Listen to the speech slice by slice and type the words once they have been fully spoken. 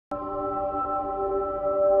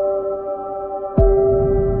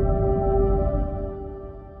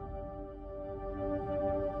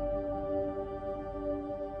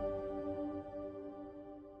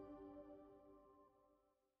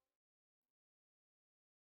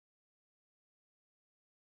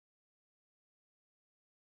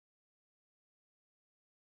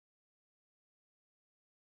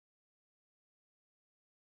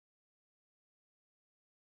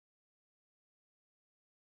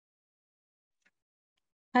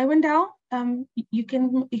Hi, Wendell. You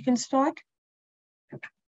can start.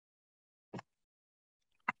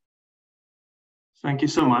 Thank you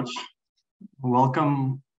so much.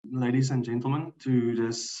 Welcome, ladies and gentlemen, to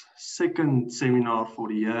this second seminar for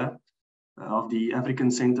the year of the African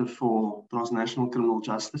Center for Transnational Criminal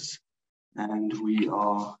Justice. And we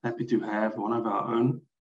are happy to have one of our own,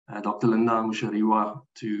 Dr. Linda Mushariwa,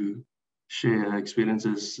 to share her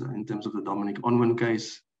experiences in terms of the Dominic Ongwen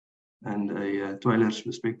case and a TWAIL-er's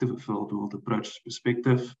perspective, a field-world approach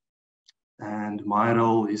perspective. And my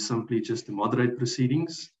role is simply just to moderate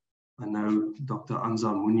proceedings. I know Dr.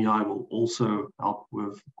 Anza Munyai will also help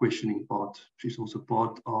with the questioning part. She's also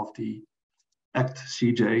part of the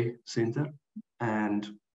ACTCJ Center.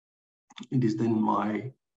 And it is then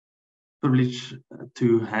my privilege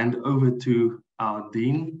to hand over to our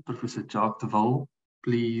Dean, Professor Jacques de Waal.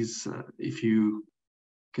 Please, if you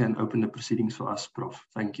can open the proceedings for us, Prof.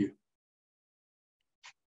 Thank you.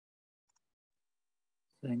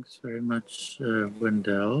 Thanks very much,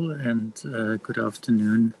 Wendell, and good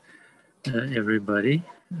afternoon, everybody.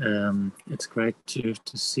 It's great to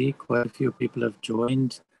see quite a few people have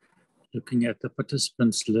joined. Looking at the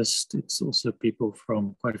participants list, it's also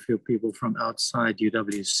quite a few people from outside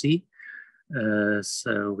UWC.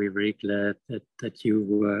 So we're very glad that you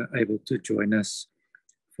were able to join us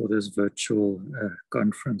for this virtual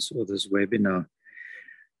conference or this webinar.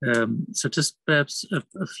 So just perhaps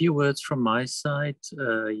a few words from my side.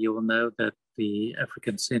 You will know that the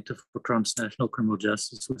African Center for Transnational Criminal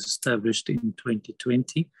Justice was established in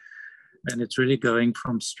 2020, and it's really going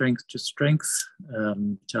from strength to strength.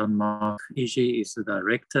 Jean-Marc Iji is the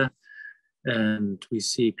director, and we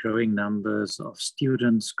see growing numbers of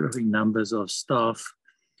students, growing numbers of staff,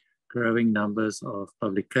 growing numbers of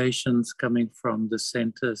publications coming from the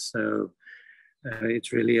center. So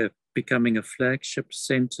it's really becoming a flagship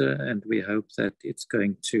center, and we hope that it's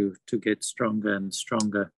going to get stronger and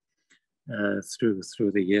stronger through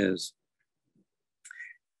the years.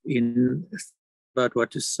 About what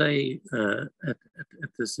to say at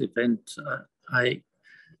this event, I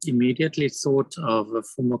immediately thought of a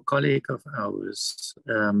former colleague of ours,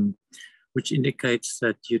 which indicates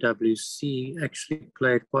that UWC actually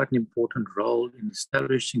played quite an important role in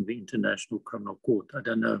establishing the International Criminal Court. I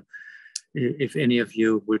don't know if any of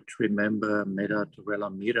you would remember Medard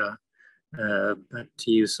Welamira, but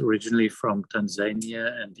he is originally from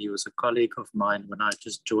Tanzania, and he was a colleague of mine when I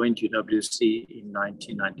just joined UWC in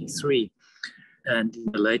 1993. And in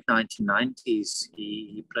the late 1990s,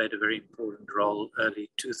 he played a very important role, early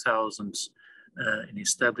 2000s, in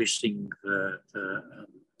establishing the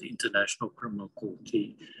International Criminal Court.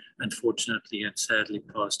 He unfortunately and sadly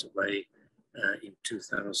passed away in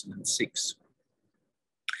 2006.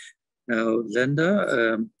 Now,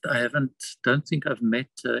 Linda, I don't think I've met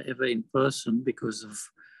ever in person because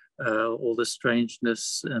of all the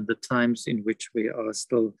strangeness and the times in which we are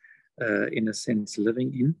still, in a sense,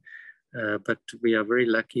 living in. But we are very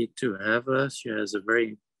lucky to have her. She has a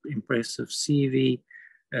very impressive CV,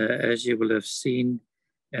 as you will have seen,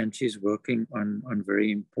 and she's working on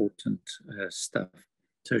very important stuff.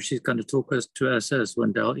 So she's going to talk to us, as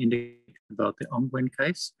Wendell indicated, about the Ongwen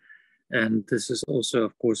case. And this is also,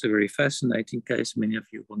 of course, a very fascinating case. Many of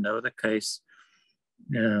you will know the case.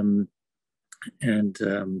 I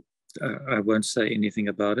won't say anything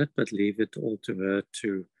about it, but leave it all to her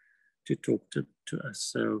to talk to us.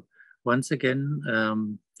 So once again,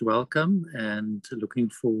 welcome, and looking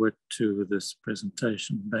forward to this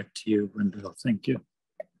presentation. Back to you, Wendell. Thank you.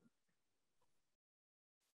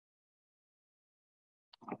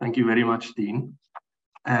 Thank you very much, Dean.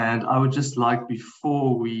 And I would just like,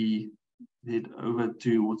 before we head over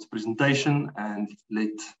towards presentation and let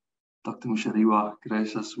Dr. Mushariwa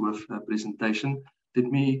grace us with her presentation, let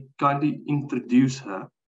me kindly introduce her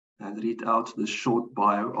and read out the short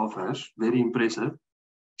bio of her. Very impressive.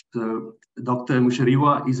 So Dr.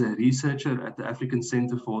 Mushariwa is a researcher at the African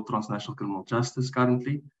Center for Transnational Criminal Justice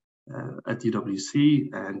currently at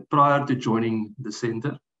UWC, and prior to joining the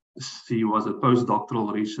center, she was a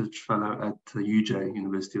postdoctoral research fellow at UJ,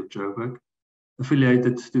 University of Joburg,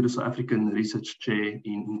 affiliated to the South African Research Chair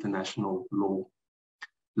in International Law.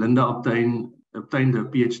 Linda obtained a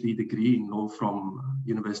PhD degree in law from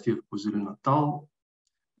University of KwaZulu-Natal,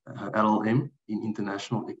 LLM in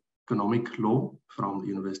International Economic Law from the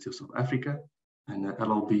University of South Africa, and an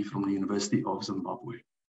LLB from the University of Zimbabwe.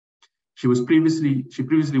 She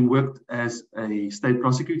previously worked as a state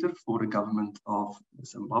prosecutor for the government of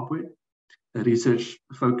Zimbabwe. Her research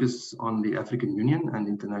focused on the African Union and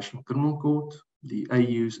International Criminal Court, the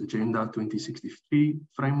AU's Agenda 2063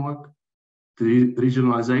 framework, the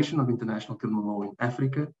regionalization of international criminal law in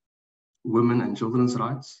Africa, women and children's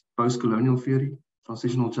rights, post-colonial theory,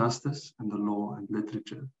 transitional justice, and the law and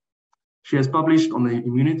literature. She has published on the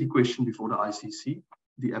immunity question before the ICC,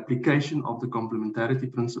 the application of the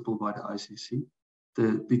complementarity principle by the ICC,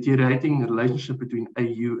 the deteriorating relationship between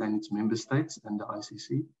AU and its member states and the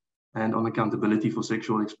ICC, and on accountability for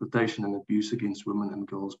sexual exploitation and abuse against women and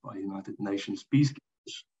girls by United Nations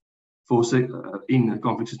peacekeepers in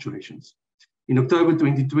conflict situations. In October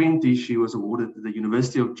 2020, she was awarded the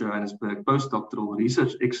University of Johannesburg Postdoctoral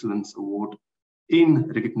Research Excellence Award in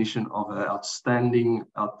recognition of her outstanding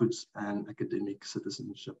outputs and academic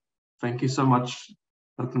citizenship. Thank you so much,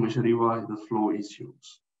 Dr. Mushariwa. The floor is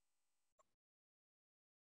yours.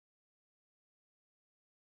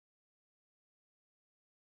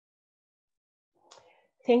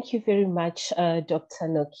 Thank you very much, Dr.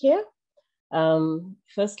 Nokia.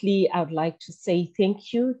 Firstly, I would like to say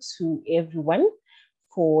thank you to everyone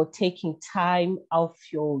for taking time out of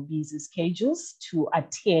your busy schedules to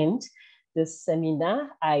attend this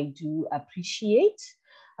seminar. I do appreciate.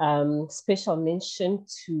 Special mention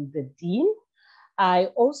to the Dean. I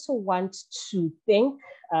also want to thank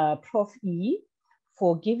Prof. E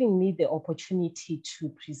for giving me the opportunity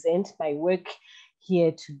to present my work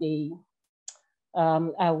here today.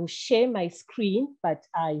 I will share my screen, but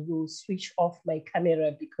I will switch off my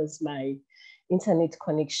camera because my internet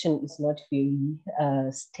connection is not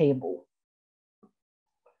very stable.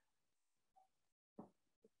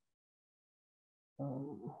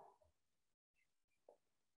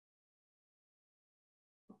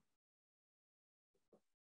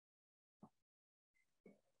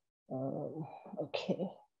 Okay.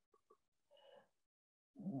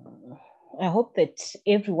 I hope that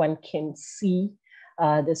everyone can see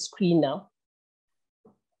the screen now.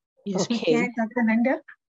 Yes, okay. We can, Dr. Linda.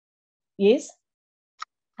 Yes?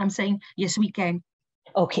 I'm saying, yes, we can.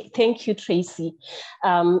 Okay, thank you, Tracy.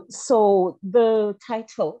 So the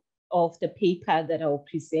title of the paper that I will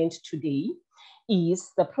present today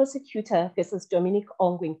is the Prosecutor versus Dominic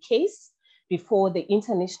Ongwen case before the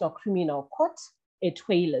International Criminal Court, a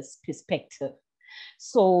TWAIL-er's perspective.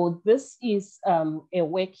 So this is a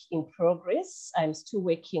work in progress. I'm still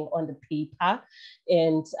working on the paper,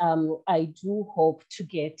 and I do hope to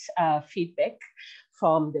get feedback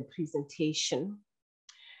from the presentation.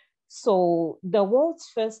 So the world's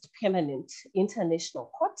first permanent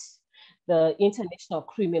international court, the International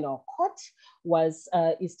Criminal Court, was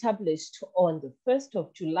established on the 1st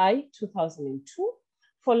of July, 2002,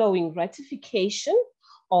 following ratification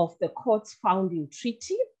of the court's founding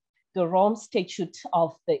treaty, the Rome Statute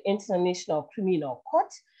of the International Criminal Court,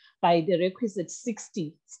 by the requisite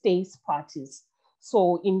 60 states parties.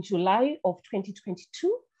 So in July of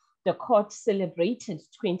 2022, the court celebrated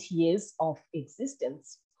 20 years of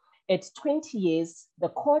existence. At 20 years, the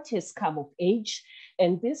court has come of age,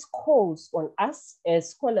 and this calls on us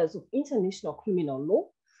as scholars of international criminal law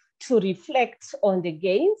to reflect on the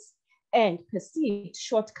gains and perceived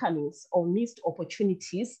shortcomings or missed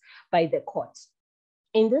opportunities by the court.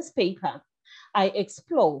 In this paper, I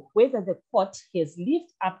explore whether the court has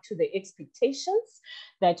lived up to the expectations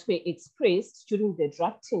that were expressed during the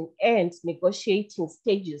drafting and negotiating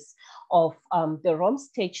stages of the Rome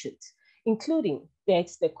Statute, including that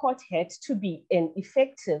the court had to be an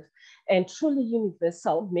effective and truly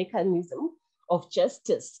universal mechanism of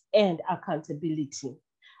justice and accountability.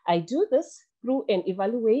 I do this through an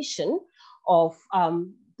evaluation of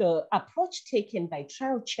the approach taken by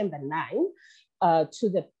Trial Chamber 9 to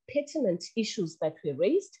the pertinent issues that were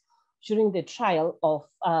raised during the trial of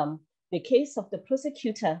the case of the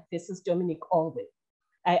Prosecutor versus Dominic Ongwen.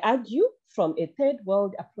 I argue from a third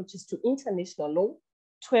world approaches to international law,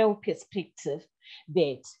 TWAIL perspective,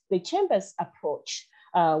 that the Chamber's approach,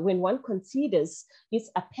 when one considers its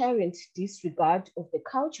apparent disregard of the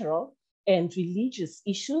cultural and religious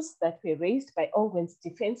issues that were raised by Ongwen's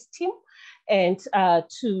defense team, and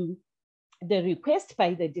to the request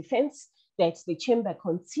by the defense that the Chamber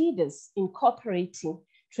considers incorporating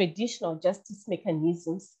traditional justice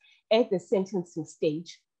mechanisms at the sentencing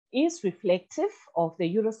stage, is reflective of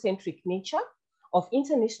the Eurocentric nature of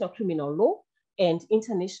international criminal law and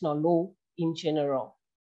international law in general.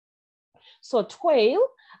 So TWAIL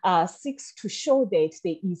seeks to show that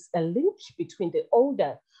there is a link between the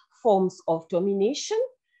older forms of domination,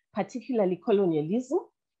 particularly colonialism,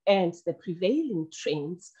 and the prevailing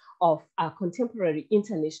trends of contemporary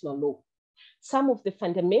international law. Some of the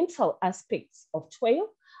fundamental aspects of TWAIL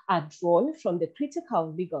are drawn from the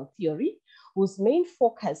critical legal theory, whose main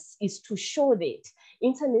focus is to show that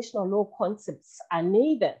international law concepts are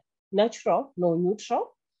neither natural nor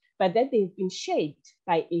neutral, but that they've been shaped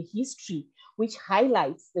by a history which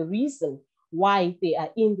highlights the reason why they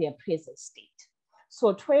are in their present state.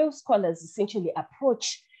 So TWAIL scholars essentially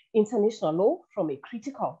approach international law from a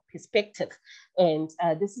critical perspective. And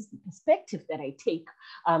this is the perspective that I take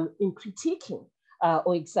in critiquing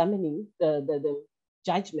or examining the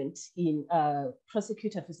judgment in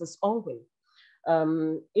Prosecutor versus Ongwen.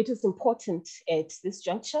 It is important at this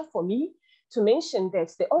juncture for me to mention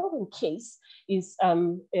that the Ongwen case is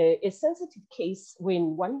a sensitive case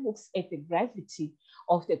when one looks at the gravity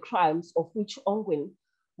of the crimes of which Ongwen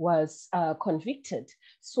was convicted.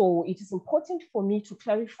 So it is important for me to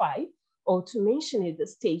clarify or to mention at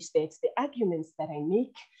this stage that the arguments that I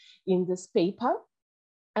make in this paper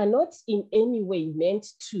are not in any way meant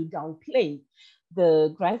to downplay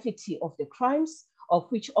the gravity of the crimes of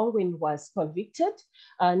which Ongwen was convicted.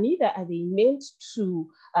 Neither are they meant to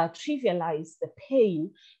trivialize the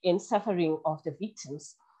pain and suffering of the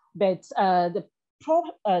victims. But the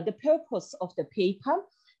purpose of the paper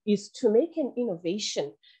is to make an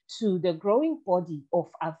innovation to the growing body of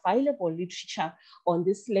available literature on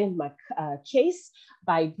this landmark case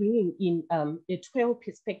by bringing in a TWAIL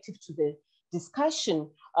perspective to the discussion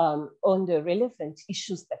on the relevant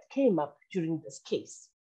issues that came up during this case.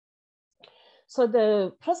 So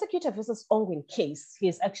the Prosecutor versus Ongwen case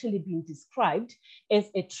has actually been described as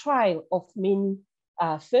a trial of many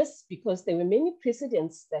firsts, because there were many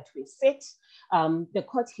precedents that were set. The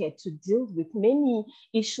court had to deal with many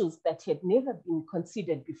issues that had never been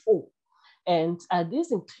considered before. And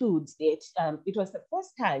this includes that it was the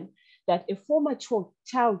first time that a former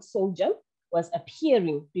child soldier was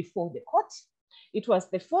appearing before the court. It was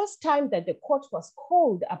the first time that the court was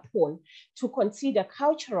called upon to consider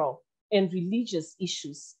cultural and religious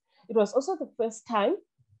issues. It was also the first time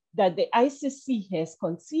that the ICC has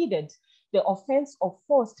considered the offense of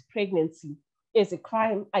forced pregnancy as a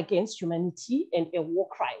crime against humanity and a war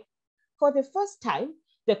crime. For the first time,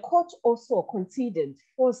 the court also considered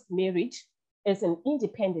forced marriage as an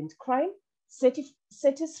independent crime,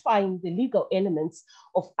 satisfying the legal elements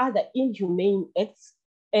of other inhumane acts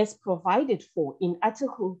as provided for in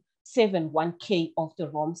Article 7(1)(k) of the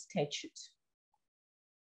Rome Statute.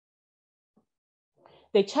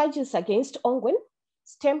 The charges against Ongwen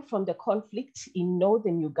stem from the conflict in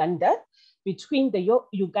Northern Uganda between the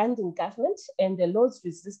Ugandan government and the Lord's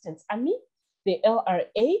Resistance Army, the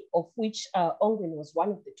LRA, of which Ongwen was one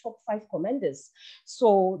of the top 5 commanders.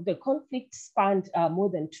 So the conflict spanned more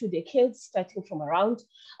than 2 decades, starting from around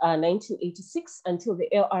 1986 until the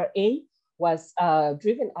LRA was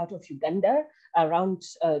driven out of Uganda around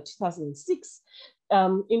 2006.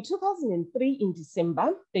 In 2003, in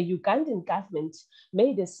December, the Ugandan government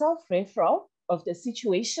made a self-referral of the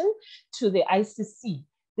situation to the ICC.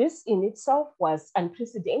 This in itself was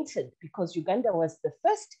unprecedented because Uganda was the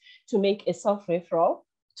first to make a self-referral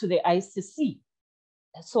to the ICC.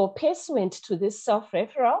 So pursuant to this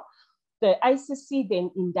self-referral, the ICC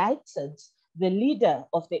then indicted the leader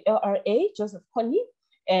of the LRA, Joseph Kony,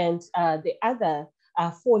 and the other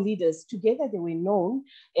 4 leaders. Together they were known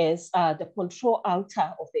as the control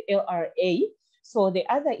altar of the LRA. So the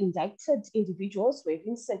other indicted individuals were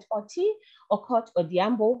Vincent Oti, Okot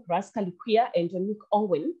Odiambo, Rascal Luquia, and Dominic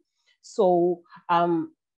Ongwen. So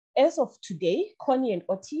as of today, Kony and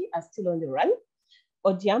Oti are still on the run.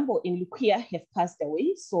 Odiambo and Luquia have passed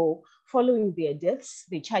away. So following their deaths,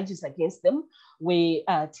 the charges against them were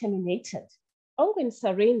terminated. Ongwen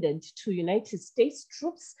surrendered to United States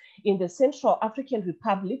troops in the Central African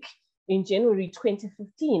Republic in January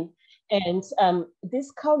 2015. And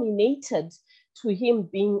this culminated to him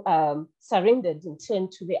being surrendered in turn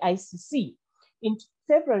to the ICC. In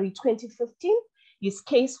February 2015, his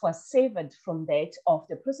case was severed from that of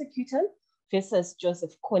the prosecutor versus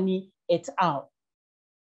Joseph Kony et al.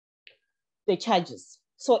 The charges.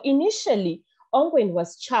 So initially, Ongwen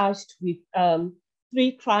was charged with 3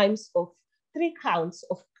 counts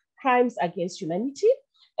of crimes against humanity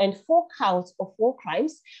and 4 counts of war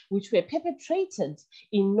crimes, which were perpetrated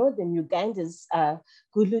in Northern Uganda's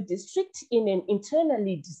Gulu district in an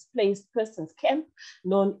internally displaced persons camp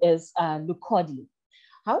known as Lukodi.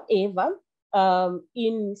 However,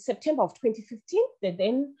 in September of 2015, the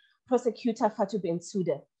then prosecutor Fatou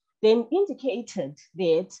Bensouda then indicated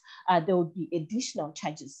that there would be additional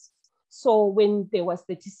charges. So when there was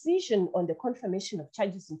the decision on the confirmation of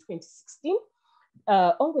charges in 2016,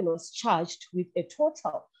 Ongwen was charged with a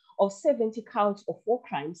total of 70 counts of war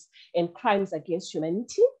crimes and crimes against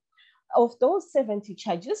humanity. Of those 70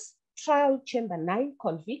 charges, Trial Chamber 9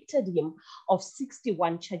 convicted him of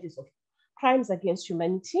 61 charges of crimes against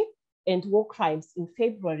humanity and war crimes in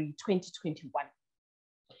February 2021.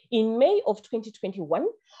 In May of 2021,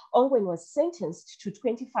 Ongwen was sentenced to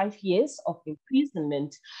 25 years of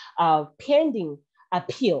imprisonment pending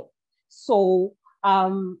appeal. So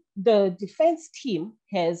the defense team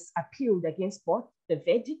has appealed against both the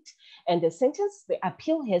verdict and the sentence. The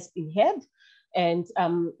appeal has been heard, and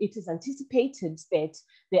it is anticipated that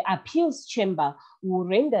the appeals chamber will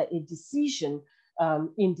render a decision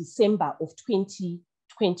in December of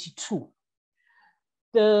 2022.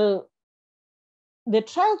 The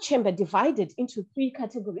trial chamber divided into 3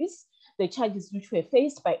 categories the charges which were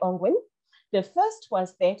faced by Ongwen. The first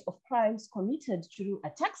was that of crimes committed during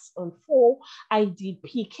attacks on 4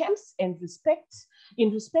 IDP camps, and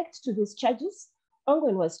in respect to these charges,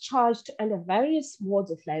 Ongwen was charged under various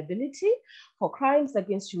modes of liability for crimes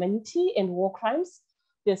against humanity and war crimes.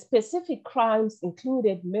 The specific crimes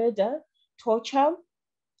included murder, torture,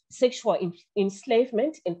 sexual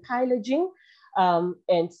enslavement, and pillaging,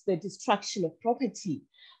 and the destruction of property.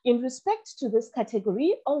 In respect to this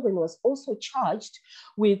category, Ongwen was also charged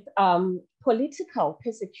with political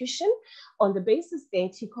persecution on the basis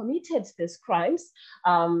that he committed these crimes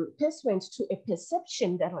pursuant to a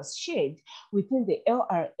perception that was shared within the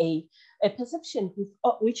LRA, a perception with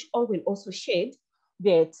which Ongwen also shared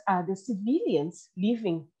that the civilians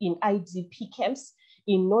living in IDP camps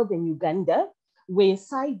in Northern Uganda were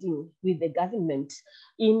siding with the government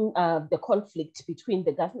in the conflict between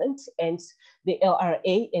the government and the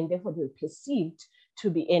LRA, and therefore they were perceived to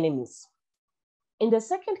be enemies. In the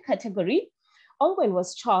second category, Ongwen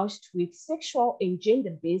was charged with sexual and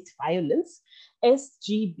gender-based violence,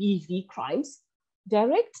 SGBV crimes,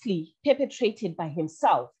 directly perpetrated by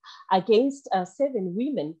himself against 7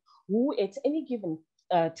 women who at any given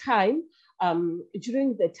time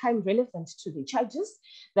during the time relevant to the charges,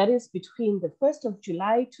 that is between the 1st of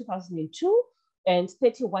July 2002 and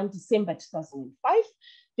 31 December 2005,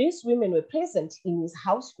 these women were present in his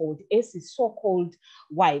household as his so-called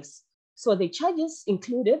wives. So the charges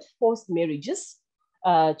included forced marriages,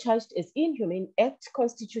 charged as inhumane act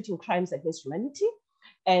constituting crimes against humanity,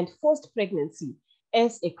 and forced pregnancy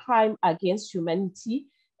as a crime against humanity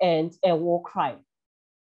and a war crime.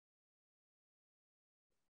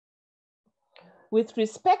 With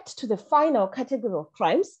respect to the final category of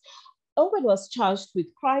crimes, Ongwen was charged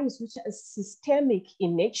with crimes which are systemic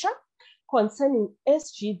in nature concerning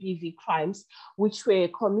SGBV crimes, which were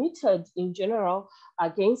committed in general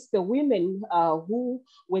against the women who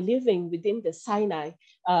were living within the Sinai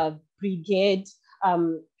Brigade,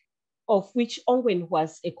 of which Ongwen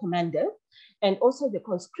was a commander, and also the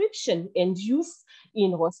conscription and use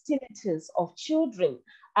in hostilities of children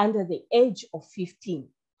under the age of 15.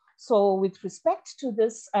 So with respect to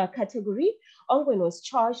this category, Ongwen was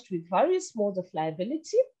charged with various modes of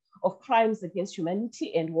liability of crimes against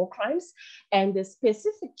humanity and war crimes, and the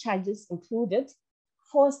specific charges included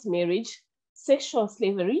forced marriage, sexual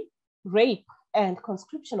slavery, rape, and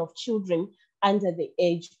conscription of children under the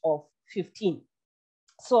age of 15.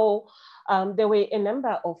 So there were a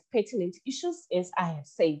number of pertinent issues, as I have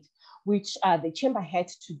said, which the chamber had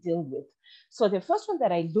to deal with. So the first one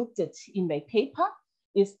that I looked at in my paper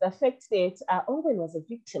is the fact that Ongwen was a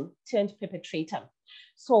victim turned perpetrator.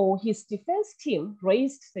 So his defense team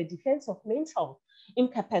raised the defense of mental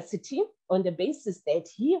incapacity on the basis that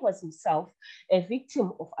he was himself a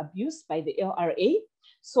victim of abuse by the LRA.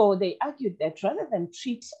 So they argued that rather than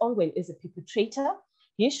treat Ongwen as a perpetrator,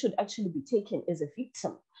 he should actually be taken as a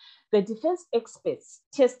victim. The defense experts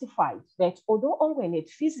testified that although Ongwen had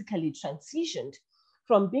physically transitioned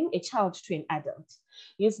from being a child to an adult,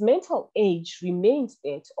 his mental age remained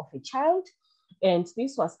that of a child, and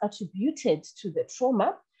this was attributed to the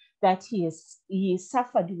trauma that he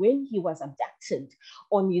suffered when he was abducted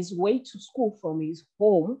on his way to school from his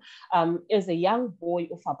home as a young boy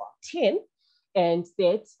of about 10, and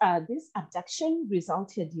that this abduction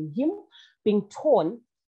resulted in him being torn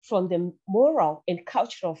from the moral and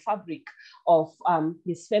cultural fabric of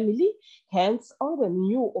his family. Hence, Ongwen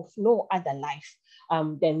knew of no other life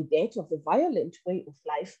than that of the violent way of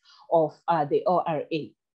life of the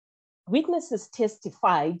LRA. Witnesses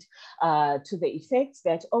testified to the effect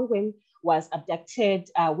that Ongwen was abducted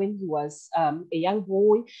when he was a young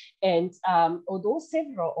boy, and although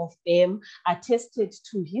several of them attested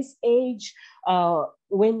to his age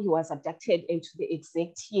when he was abducted and to the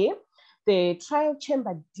exact year, the trial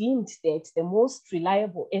chamber deemed that the most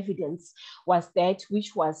reliable evidence was that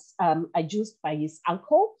which was adduced by his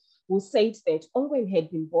uncle, who said that Ongwen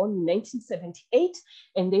had been born in 1978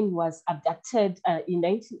 and then was abducted in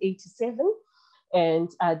 1987.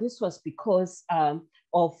 And this was because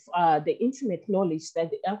of the intimate knowledge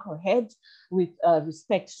that the uncle had with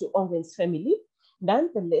respect to Ongwen's family.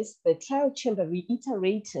 Nonetheless, the trial chamber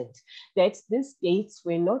reiterated that these dates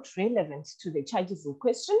were not relevant to the charges in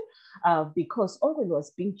question because Ongwen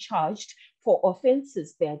was being charged for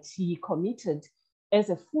offenses that he committed as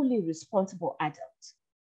a fully responsible adult.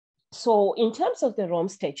 So in terms of the Rome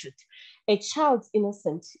Statute, a child's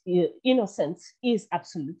innocence is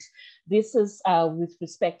absolute. This is with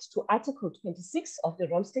respect to Article 26 of the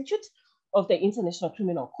Rome Statute of the International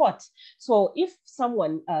Criminal Court. So if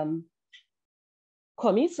someone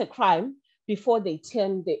commits a crime before they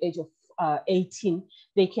turn the age of 18,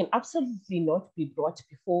 they can absolutely not be brought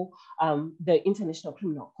before the International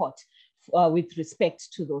Criminal Court with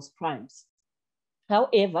respect to those crimes.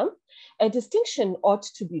 However, a distinction ought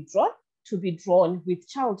to be drawn with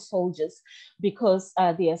child soldiers because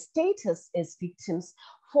their status as victims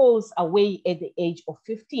falls away at the age of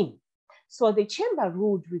 15. So the chamber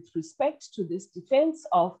ruled with respect to this defense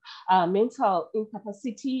of mental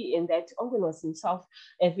incapacity and that Ongwen was himself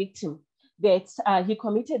a victim, that he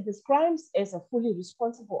committed these crimes as a fully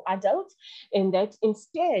responsible adult, and that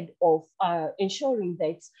instead of ensuring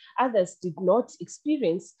that others did not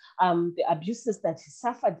experience the abuses that he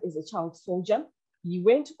suffered as a child soldier, he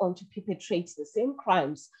went on to perpetrate the same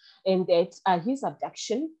crimes, and that his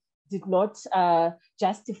abduction did not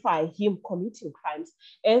justify him committing crimes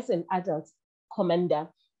as an adult commander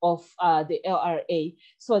of the LRA.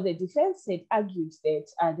 So the defense had argued that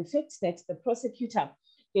the fact that the prosecutor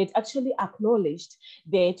had actually acknowledged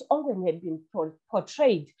that Ongwen had been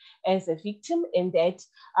portrayed as a victim and that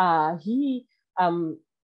he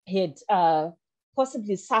had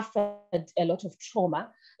possibly suffered a lot of trauma,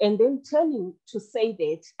 and then turning to say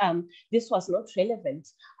that this was not relevant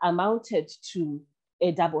amounted to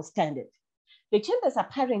a double standard. The chamber's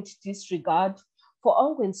apparent disregard for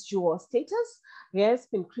Ongwen's dual status has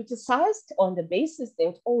been criticized on the basis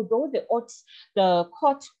that although the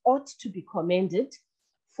court ought to be commended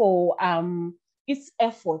for its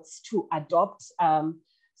efforts to adopt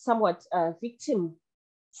somewhat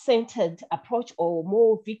victim-centered approach or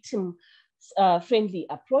more victim-friendly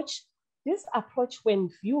approach, this approach, when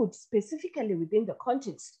viewed specifically within the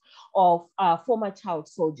context of former child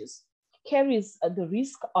soldiers, carries the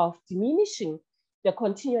risk of diminishing the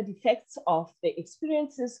continued effects of the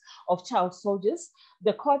experiences of child soldiers.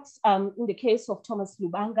 The court, in the case of Thomas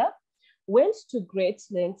Lubanga, went to great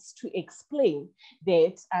lengths to explain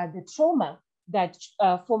that the trauma that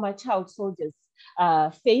former child soldiers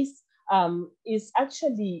face is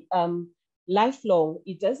actually lifelong.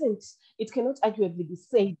 It cannot arguably be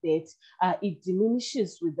said that it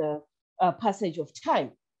diminishes with the passage of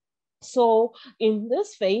time. So in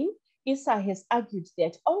this vein, Issa has argued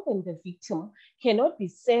that Ongwen the victim cannot be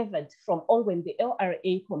severed from Ongwen the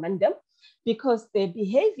LRA commander because the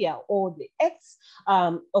behavior or the acts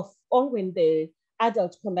of Ongwen the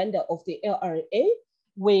adult commander of the LRA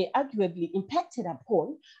were arguably impacted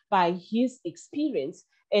upon by his experience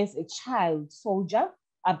as a child soldier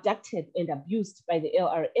abducted and abused by the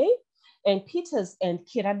LRA. And Peters and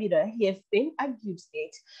Kirabira have then argued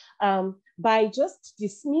that by just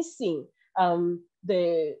dismissing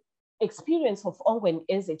the experience of Ongwen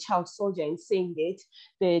as a child soldier and saying that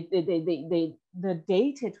the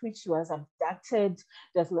date at which he was abducted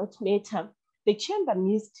does not matter, the chamber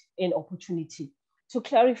missed an opportunity to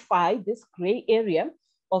clarify this gray area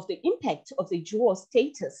of the impact of the dual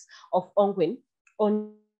status of Ongwen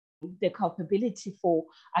on the culpability for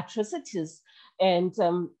atrocities. And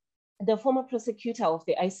the former prosecutor of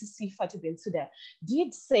the ICC, Fatou Bensouda,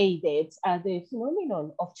 did say that the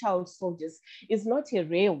phenomenon of child soldiers is not a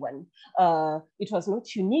rare one. It was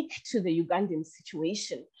not unique to the Ugandan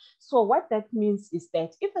situation. So what that means is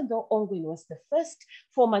that even though Ongwen was the first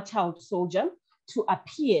former child soldier to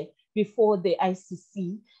appear before the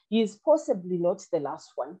ICC, he is possibly not the last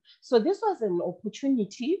one. So this was an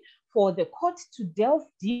opportunity for the court to delve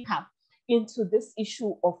deeper into this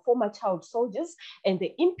issue of former child soldiers and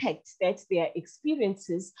the impact that their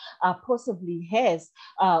experiences possibly has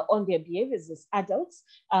on their behaviors as adults,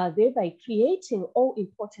 thereby creating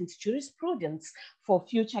all-important jurisprudence for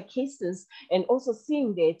future cases, and also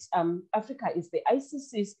seeing that Africa is the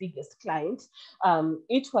ICC's biggest client.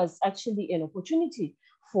 It was actually an opportunity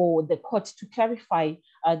for the court to clarify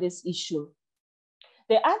this issue.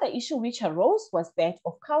 The other issue which arose was that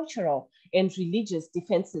of cultural and religious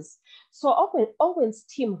defenses. So Ongwen's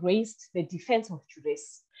team raised the defense of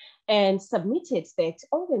duress and submitted that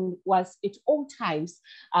Ongwen was at all times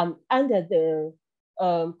under the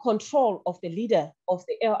control of the leader of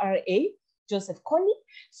the LRA, Joseph Kony.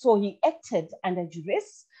 So he acted under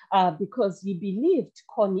duress because he believed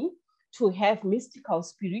Kony to have mystical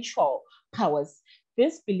spiritual powers.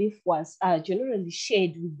 this belief was generally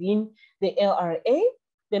shared within the LRA.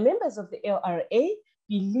 The members of the LRA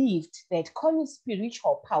believed that Connie's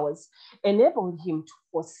spiritual powers enabled him to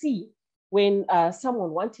foresee when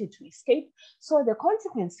someone wanted to escape. So the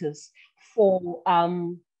consequences for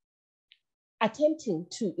attempting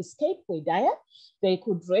to escape were dire. They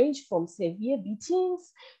could range from severe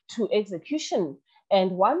beatings to execution.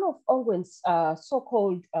 And one of Ongwen's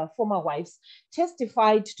so-called former wives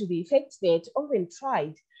testified to the effect that Ongwen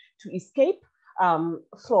tried to escape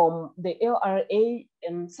from the LRA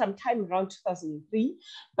sometime around 2003,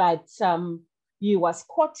 but he was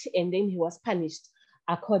caught and then he was punished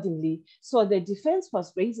accordingly. So the defense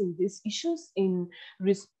was raising these issues in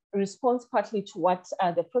response partly to what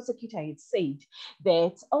the prosecutor had said,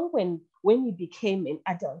 that Ongwen, when he became an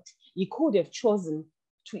adult, he could have chosen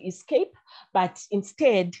to escape, but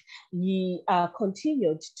instead he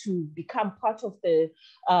continued to become part of the,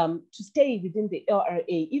 to stay within the LRA,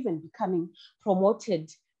 even becoming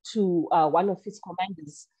promoted to one of its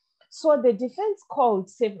commanders. So the defense called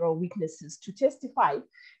several witnesses to testify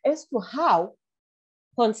as to how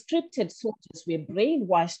conscripted soldiers were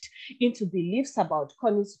brainwashed into beliefs about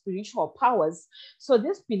Connie's spiritual powers. So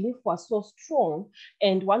this belief was so strong,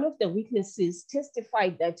 and one of the witnesses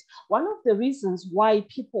testified that one of the reasons why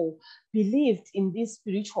people believed in these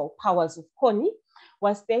spiritual powers of Connie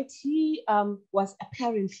was that he was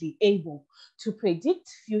apparently able to predict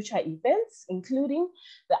future events, including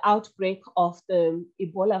the outbreak of the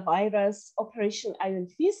Ebola virus, Operation Iron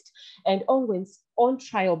Fist, and Ongwen's own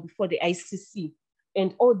trial before the ICC.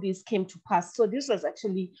 And all this came to pass. So this was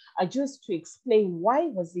actually just to explain why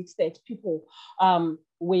was it that people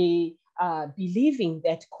were believing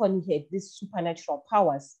that Connie had these supernatural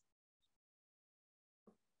powers.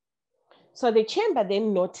 So the chamber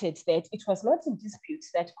then noted that it was not in dispute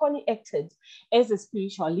that Connie acted as a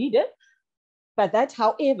spiritual leader, but that,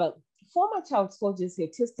 however, former child soldiers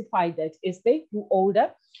had testified that as they grew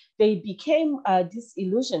older, they became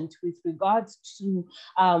disillusioned with regards to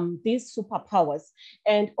these superpowers.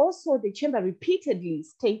 And also the chamber repeatedly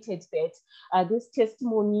stated that this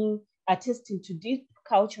testimony attesting to deep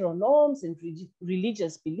cultural norms and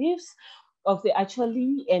religious beliefs of the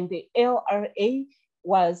actually and the LRA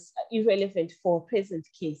was irrelevant for present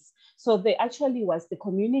case. So there actually was the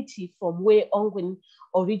community from where Ongwen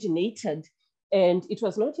originated. And it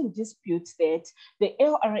was not in dispute that the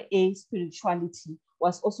LRA spirituality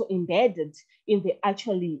was also embedded in the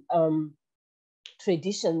actually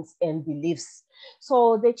traditions and beliefs.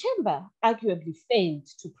 So the chamber arguably failed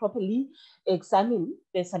to properly examine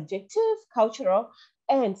the subjective, cultural,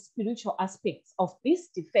 and spiritual aspects of this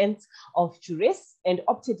defense of duress and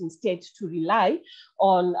opted instead to rely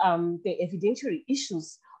on the evidentiary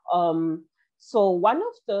issues. So one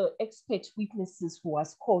of the expert witnesses who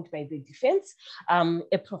was called by the defense,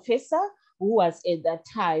 a professor who was at that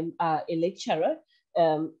time a lecturer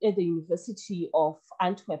at the University of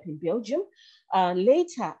Antwerp in Belgium,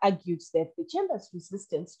 later argued that the chamber's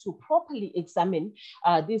resistance to properly examine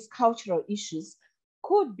these cultural issues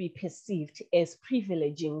could be perceived as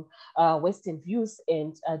privileging Western views.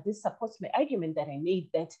 And this supports my argument that I made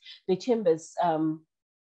that the chamber's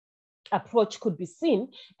approach could be seen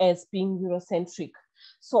as being Eurocentric.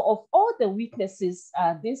 So of all the witnesses,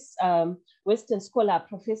 this Western scholar,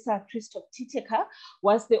 Professor Christoph Titeka,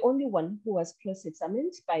 was the only one who was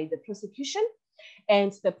cross-examined by the prosecution.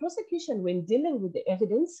 And the prosecution, when dealing with the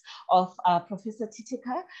evidence of Professor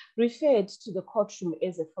Titeka, referred to the courtroom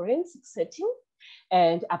as a forensic setting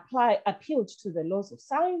and appealed to the laws of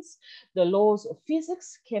science, the laws of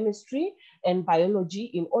physics, chemistry, and biology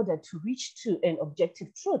in order to reach to an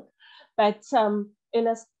objective truth. But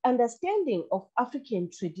an understanding of African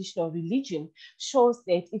traditional religion shows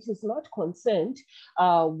that it is not concerned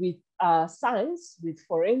with science, with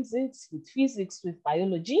forensics, with physics, with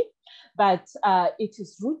biology, but it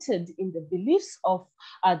is rooted in the beliefs of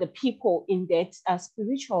the people in that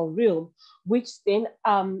spiritual realm, which then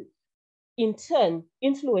in turn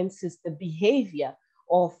influences the behavior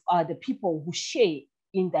of the people who share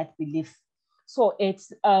in that belief. So it's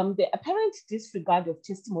the apparent disregard of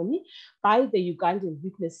testimony by the Ugandan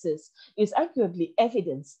witnesses is arguably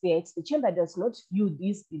evidence that the chamber does not view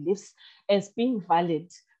these beliefs as being valid.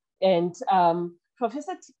 And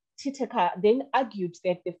Professor Titeka then argued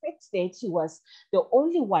that the fact that he was the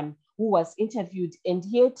only one who was interviewed, and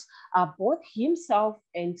yet both himself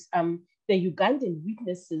and the Ugandan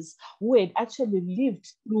witnesses who had actually lived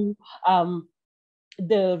through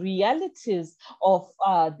the realities of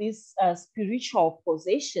these spiritual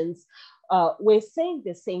possessions were saying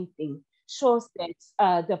the same thing, shows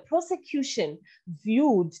that the prosecution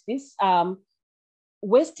viewed these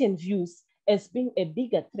Western views as being a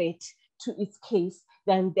bigger threat to its case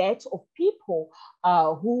than that of people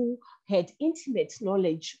who had intimate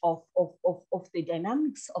knowledge of the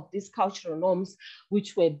dynamics of these cultural norms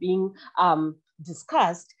which were being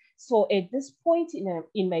discussed. So at this point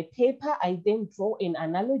in my paper, I then draw an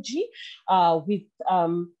analogy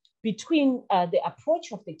between the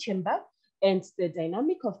approach of the chamber and the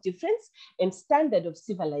dynamic of difference and standard of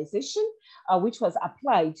civilization, which was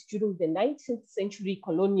applied during the 19th century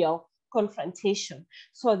colonial confrontation.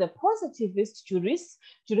 So the positivist jurists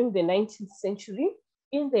during the 19th century,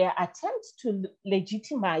 in their attempt to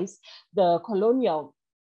legitimize the colonial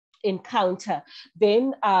encounter,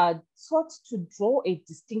 then sought to draw a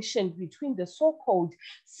distinction between the so-called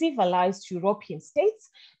civilized European states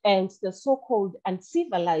and the so-called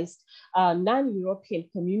uncivilized non-European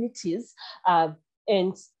communities.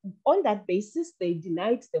 And on that basis, they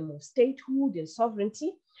denied them of statehood and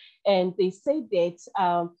sovereignty. And they said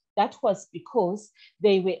that that was because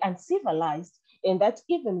they were uncivilized, and that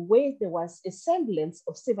even where there was a semblance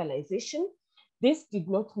of civilization, this did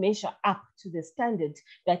not measure up to the standard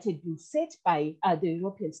that had been set by the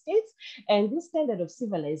European states. And this standard of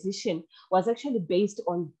civilization was actually based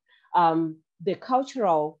on the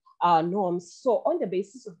cultural norms. So on the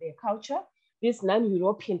basis of their culture, these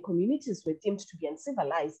non-European communities were deemed to be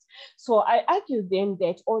uncivilized. So I argue then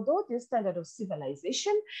that although this standard of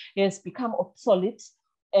civilization has become obsolete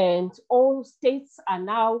and all states are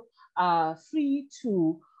now free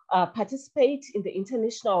to participate in the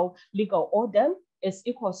international legal order as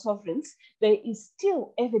equal sovereigns, there is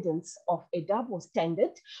still evidence of a double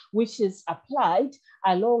standard which is applied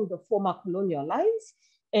along the former colonial lines.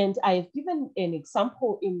 And I have given an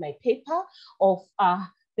example in my paper of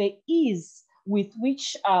the ease with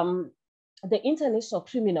which the International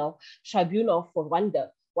Criminal Tribunal for Rwanda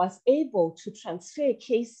was able to transfer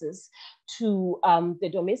cases to the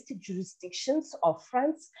domestic jurisdictions of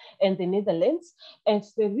France and the Netherlands, and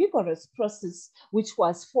the rigorous process which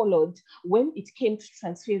was followed when it came to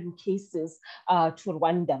transferring cases to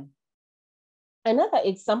Rwanda. Another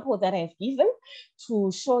example that I've given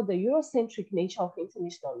to show the Eurocentric nature of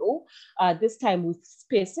international law, this time with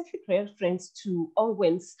specific reference to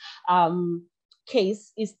Ongwen's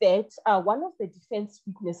case, is that one of the defense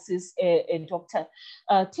witnesses, a doctor,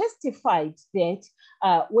 testified that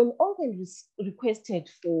when Ongwen requested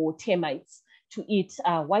for termites to eat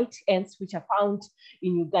white ants, which are found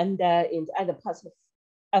in Uganda and other parts of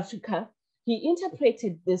Africa, he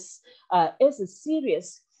interpreted this as a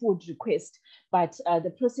serious food request, but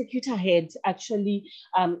the prosecutor had actually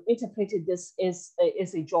interpreted this as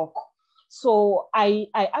a joke. So I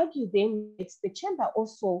argue then that the chamber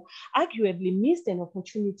also arguably missed an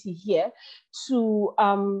opportunity here to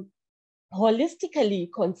holistically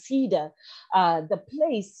consider the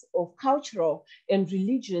place of cultural and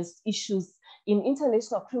religious issues in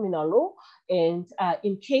international criminal law and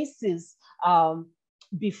in cases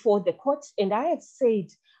before the court. And I have said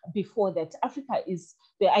before that Africa is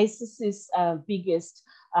the ICC's biggest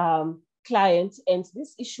client, and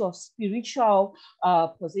this issue of spiritual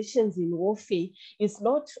positions in warfare is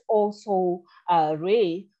not also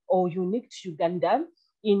rare or unique to Uganda.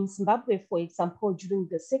 In Zimbabwe, for example, during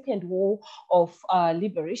the Second War of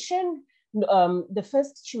Liberation, the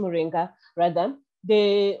first Chimurenga, rather,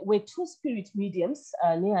 there were two spirit mediums,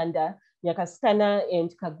 Neanda, Nyakastana,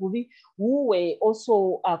 and Kaguvi, who were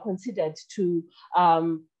also considered to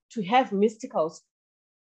have mystical.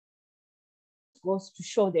 Goes to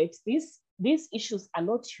show that these issues are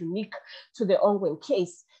not unique to the Ongwen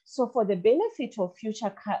case. So for the benefit of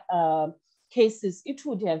future cases, it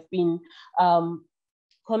would have been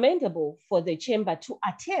commendable for the chamber to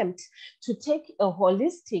attempt to take a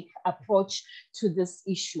holistic approach to this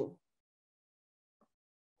issue.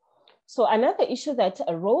 So another issue that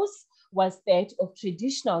arose was that of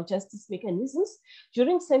traditional justice mechanisms.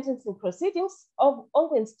 During sentencing proceedings,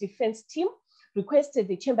 Ongwen's defense team requested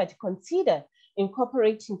the chamber to consider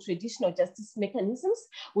incorporating traditional justice mechanisms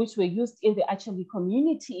which were used in the Acholi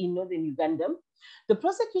community in Northern Uganda. The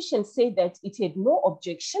prosecution said that it had no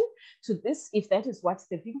objection to this if that is what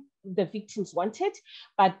the victims wanted,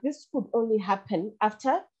 but this could only happen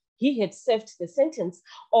after he had served the sentence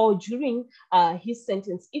or during his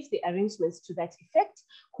sentence if the arrangements to that effect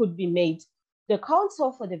could be made. The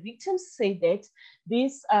counsel for the victims said that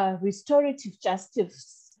this restorative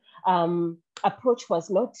justice approach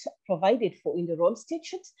was not provided for in the Rome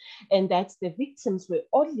Statute, and that the victims were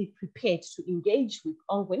only prepared to engage with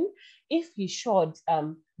Ongwen if he showed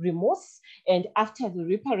remorse and after the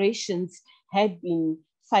reparations had been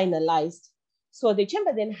finalized. So the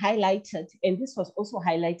chamber then highlighted, and this was also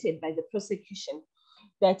highlighted by the prosecution,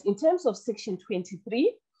 that in terms of Section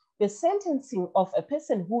 23, the sentencing of a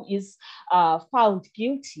person who is found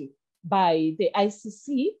guilty by the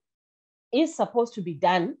ICC is supposed to be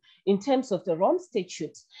done in terms of the Rome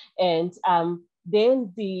Statute. And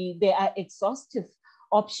then there are exhaustive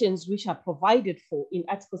options which are provided for in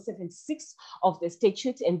Article 76 of the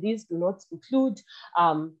statute, and these do not include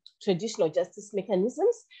traditional justice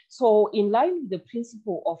mechanisms. So in line with the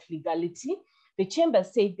principle of legality, the chamber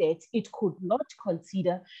said that it could not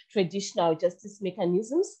consider traditional justice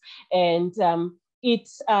mechanisms, and it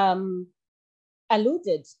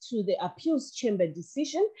alluded to the appeals chamber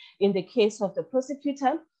decision in the case of the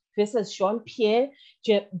prosecutor versus Jean-Pierre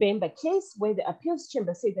Bemba case, where the appeals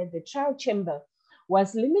chamber said that the trial chamber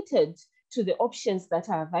was limited to the options that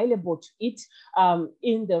are available to it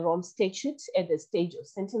in the Rome Statute at the stage of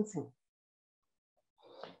sentencing.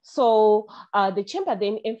 So the chamber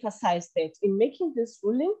then emphasized that in making this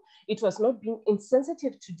ruling, it was not being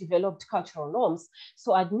insensitive to developed cultural norms.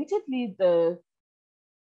 So admittedly, the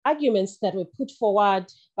arguments that were put forward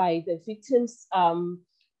by the victims'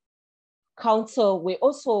 counsel were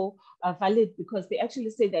also valid, because they actually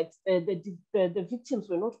say that the victims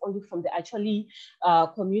were not only from the Acholi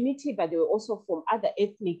community, but they were also from other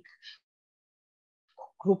ethnic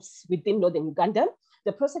groups within Northern Uganda.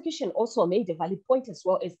 The prosecution also made a valid point, as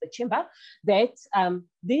well as the chamber, that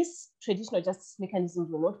these traditional justice mechanisms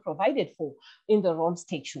were not provided for in the Rome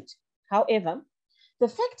Statute. However, the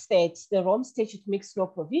fact that the Rome Statute makes no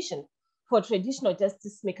provision for traditional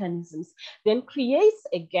justice mechanisms then creates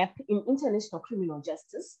a gap in international criminal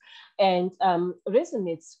justice, and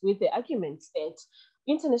resonates with the argument that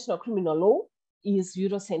international criminal law is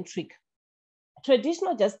Eurocentric.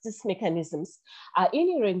 Traditional justice mechanisms are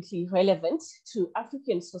inherently relevant to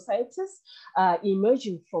African societies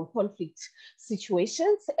emerging from conflict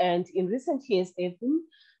situations, and in recent years, they've been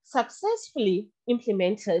successfully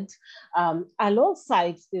implemented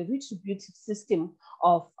alongside the retributive system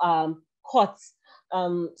of courts.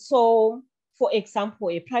 So, for example,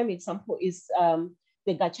 a prime example is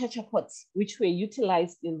the Gacaca courts, which were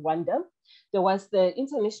utilized in Rwanda. There was the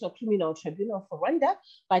International Criminal Tribunal for Rwanda,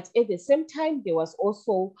 but at the same time, there was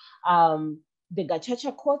also the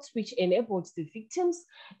Gacaca courts, which enabled the victims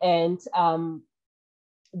and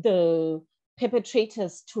the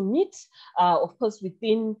perpetrators to meet, of course,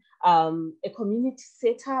 within a community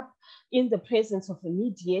setup in the presence of a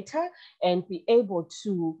mediator, and be able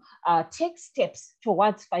to take steps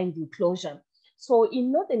towards finding closure. So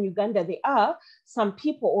in Northern Uganda, there are some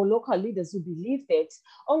people or local leaders who believe that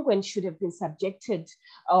Ongwen should have been subjected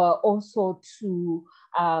also to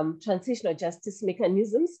transitional justice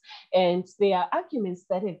mechanisms. And there are arguments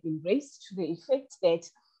that have been raised to the effect that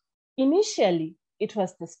initially it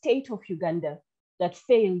was the state of Uganda that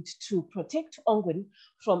failed to protect Ongwen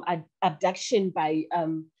from abduction by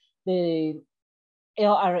the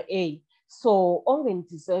LRA. So Ongwen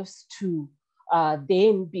deserves to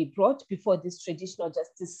then be brought before these traditional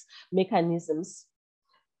justice mechanisms.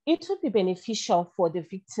 It would be beneficial for the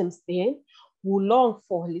victims then who long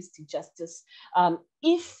for holistic justice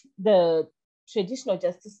if the traditional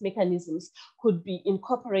justice mechanisms could be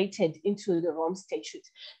incorporated into the Rome Statute.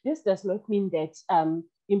 This does not mean that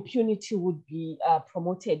impunity would be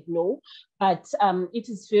promoted, no, but it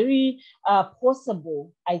is very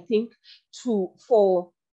possible, I think,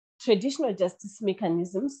 for traditional justice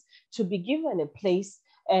mechanisms to be given a place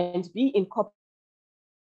and be incorporated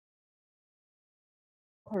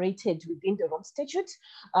within the Rome Statute.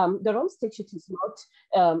 The Rome Statute is not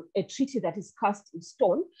a treaty that is cast in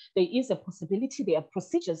stone. There is a possibility, there are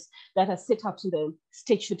procedures that are set up in the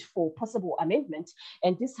statute for possible amendment.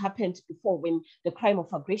 And this happened before, when the crime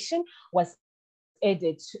of aggression was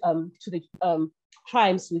added to the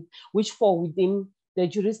crimes which fall within the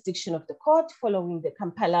jurisdiction of the court following the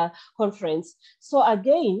Kampala conference. So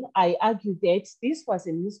again, I argue that this was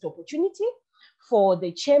a missed opportunity for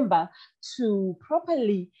the chamber to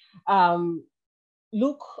properly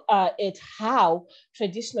look at how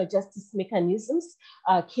traditional justice mechanisms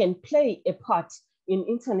can play a part in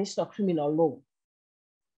international criminal law.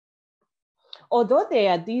 Although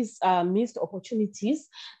there are these missed opportunities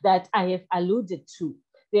that I have alluded to,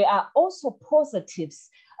 there are also positives,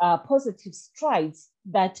 positive strides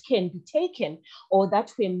that can be taken or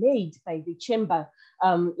that were made by the chamber.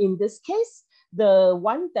 In this case, the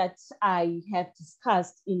one that I have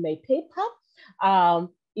discussed in my paper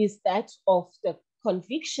is that of the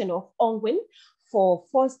conviction of Ongwen for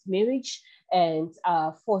forced marriage and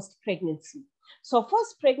forced pregnancy. So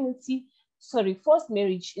forced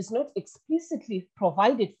marriage is not explicitly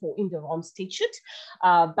provided for in the Rome Statute,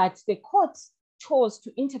 but the court chose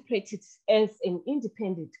to interpret it as an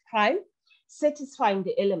independent crime, satisfying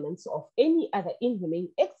the elements of any other inhumane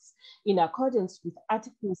acts in accordance with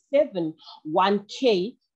Article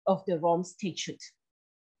 7(1)(k) of the Rome Statute.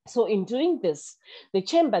 So in doing this, the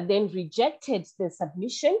chamber then rejected the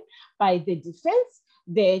submission by the defense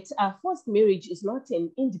that forced marriage is not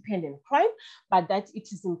an independent crime, but that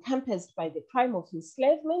it is encompassed by the crime of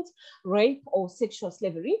enslavement, rape, or sexual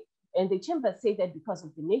slavery. And the chamber said that because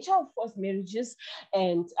of the nature of forced marriages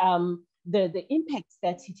and the impact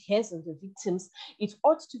that it has on the victims, it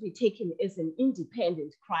ought to be taken as an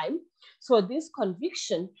independent crime. So this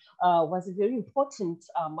conviction was a very important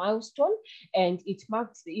milestone, and it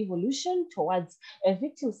marked the evolution towards a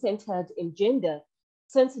victim-centered and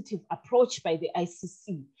gender-sensitive approach by the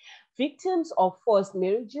ICC. Victims of forced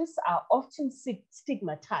marriages are often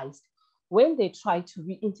stigmatized when they try to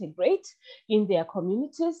reintegrate in their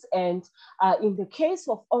communities. And in the case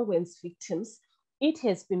of Ongwen's victims, it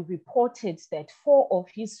has been reported that 4 of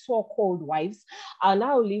his so-called wives are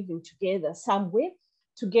now living together somewhere,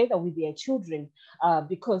 together with their children,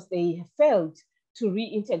 because they have failed to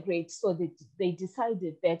reintegrate, so that they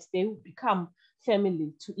decided that they will become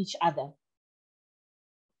family to each other.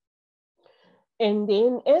 And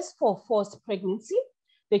then as for forced pregnancy,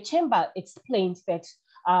 the chamber explained that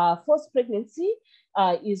forced pregnancy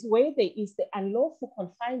is where there is the unlawful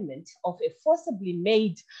confinement of a forcibly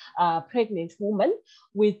made pregnant woman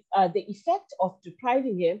with the effect of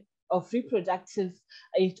depriving her of reproductive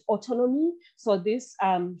autonomy. So this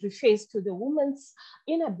refers to the woman's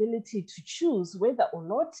inability to choose whether or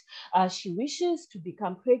not she wishes to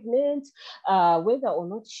become pregnant, whether or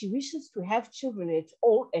not she wishes to have children at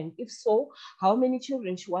all, and if so, how many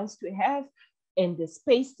children she wants to have, and the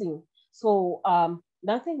spacing. So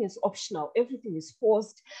nothing is optional, everything is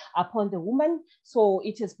forced upon the woman. So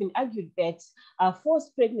it has been argued that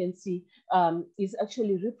forced pregnancy is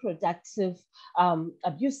actually reproductive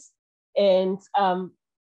abuse. And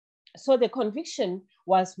so the conviction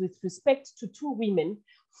was with respect to 2 women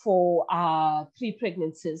for 3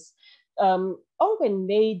 pregnancies. Ongwen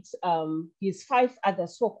made his 5 other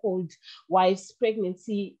so-called wives pregnant,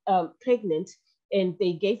 and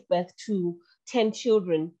they gave birth to 10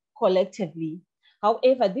 children collectively.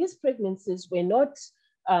 However, these pregnancies were not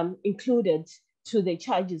included to the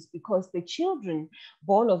charges because the children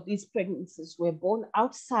born of these pregnancies were born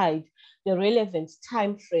outside the relevant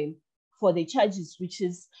time frame for the charges, which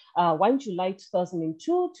is 1 July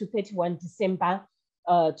 2002 to 31 December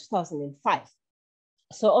 2005.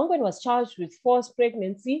 So Ongwen was charged with forced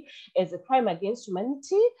pregnancy as a crime against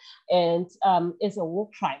humanity and as a war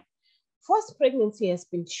crime. Forced pregnancy has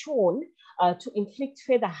been shown to inflict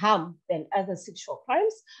further harm than other sexual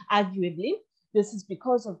crimes. Arguably, this is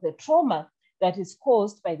because of the trauma that is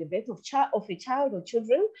caused by the birth of a child or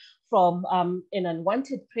children from an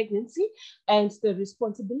unwanted pregnancy and the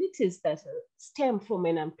responsibilities that stem from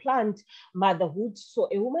an unplanned motherhood. So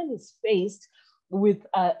a woman is faced with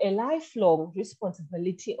a lifelong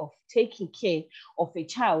responsibility of taking care of a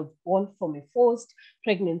child born from a forced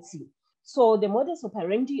pregnancy. So the modus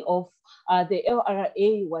operandi of the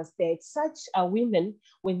LRA was that such women,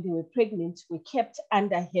 when they were pregnant, were kept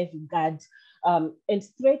under heavy guard and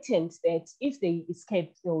threatened that if they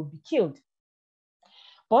escaped, they would be killed.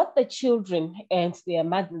 Both the children and their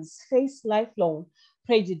mothers face lifelong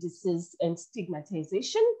prejudices and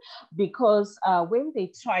stigmatization because when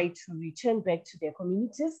they try to return back to their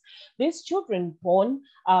communities, these children born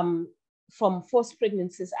from forced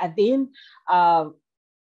pregnancies are then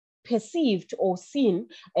perceived or seen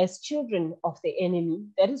as children of the enemy.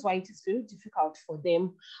 That is why it is very difficult for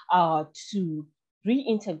them to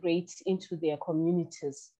reintegrate into their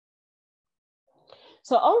communities.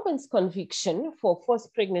 So Ongwen's conviction for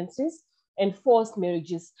forced pregnancies and forced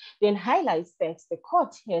marriages then highlights that the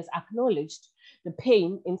court has acknowledged the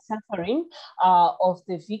pain and suffering of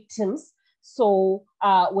the victims. So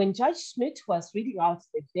when Judge Smith was reading out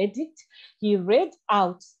the verdict, he read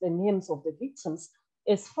out the names of the victims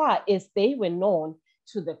as far as they were known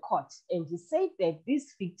to the court. And he said that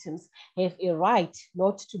these victims have a right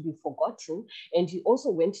not to be forgotten. And he also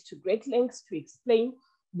went to great lengths to explain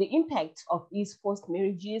the impact of these forced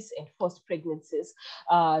marriages and forced pregnancies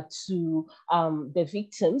to the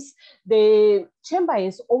victims. The chamber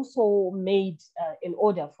has also made an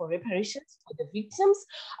order for reparations for the victims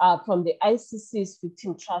from the ICC's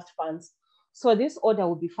Victim Trust Funds. So this order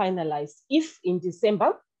will be finalized if in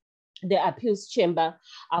December, the appeals chamber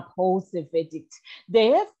upholds the verdict.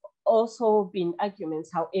 There have also been arguments,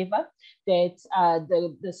 however, that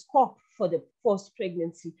the scope for the forced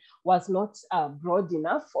pregnancy was not broad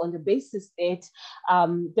enough on the basis that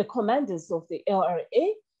the commanders of the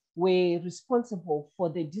LRA were responsible for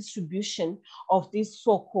the distribution of these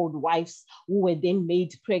so-called wives who were then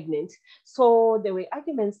made pregnant. So there were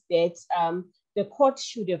arguments that the court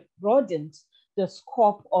should have broadened the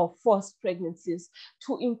scope of forced pregnancies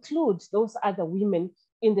to include those other women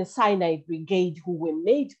in the cyanide brigade who were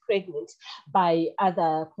made pregnant by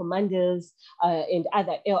other commanders and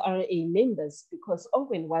other LRA members, because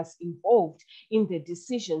Ongwen was involved in the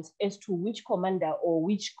decisions as to which commander or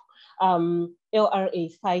which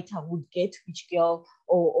LRA fighter would get which girl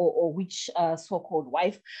or which so-called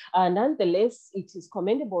wife. Nonetheless, it is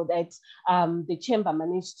commendable that the chamber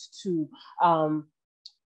managed to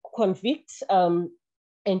convict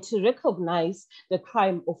and to recognize the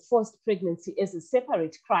crime of forced pregnancy as a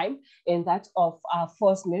separate crime and that of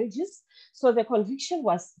forced marriages. So the conviction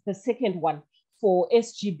was the second one for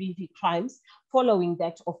SGBV crimes, following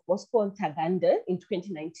that of Bosco Ntaganda in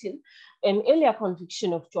 2019. An earlier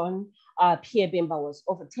conviction of John Pierre Bemba was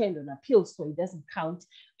overturned on appeal, so it doesn't count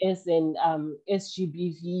as an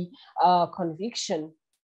SGBV conviction.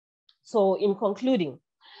 So in concluding,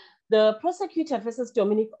 the Prosecutor versus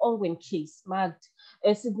Dominic Ongwen case marked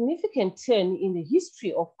a significant turn in the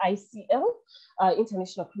history of ICL,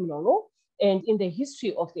 International Criminal Law, and in the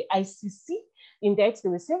history of the ICC, in that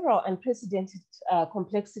there were several unprecedented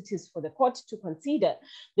complexities for the court to consider,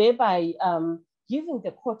 thereby giving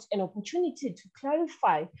the court an opportunity to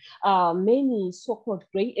clarify many so-called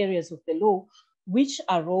gray areas of the law which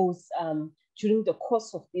arose during the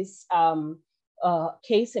course of this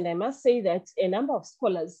case. And I must say that a number of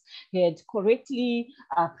scholars had correctly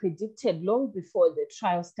predicted long before the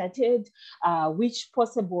trial started which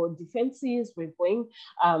possible defenses were going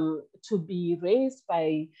to be raised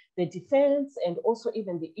by the defense, and also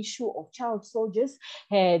even the issue of child soldiers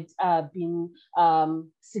had been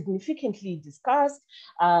significantly discussed.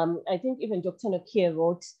 I think even Dr. Nokia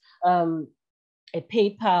wrote a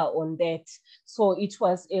paper on that. So it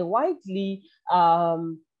was a widely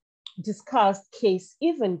discussed case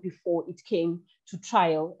even before it came to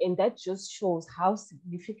trial, and that just shows how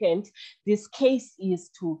significant this case is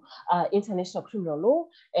to international criminal law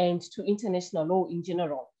and to international law in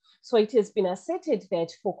general. So it has been asserted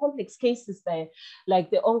that for complex cases like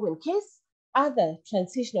the Ongwen case, other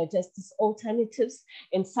transitional justice alternatives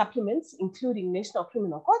and supplements, including national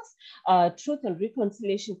criminal courts, truth and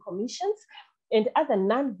reconciliation commissions, and other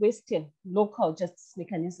non-Western local justice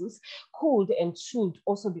mechanisms could and should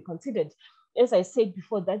also be considered. As I said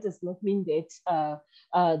before, that does not mean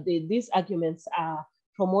that these arguments are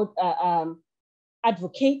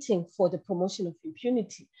advocating for the promotion of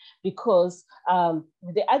impunity, because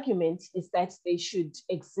the argument is that they should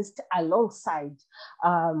exist alongside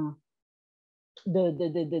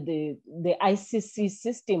the ICC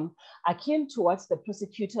system, akin to what the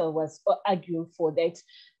prosecutor was arguing for, that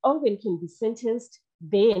Ongwen can be sentenced,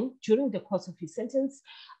 then during the course of his sentence,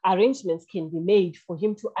 arrangements can be made for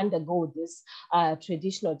him to undergo this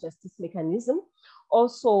traditional justice mechanism.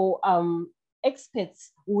 Also,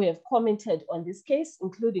 experts who have commented on this case,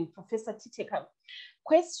 including Professor Titeka,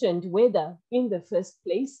 questioned whether in the first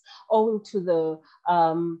place, owing to the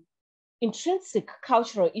intrinsic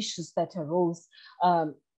cultural issues that arose,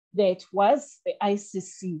 that was the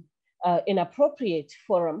ICC an appropriate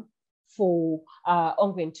forum for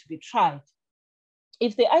Ongwen to be tried.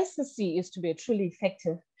 If the ICC is to be a truly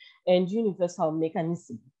effective and universal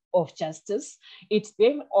mechanism of justice, it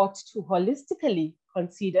then ought to holistically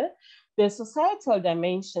consider the societal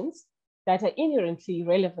dimensions that are inherently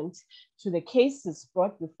relevant to the cases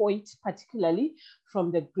brought before it, particularly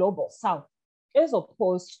from the global south, as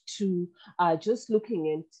opposed to just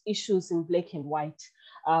looking at issues in black and white,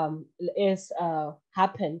 as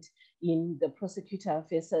happened in the Prosecutor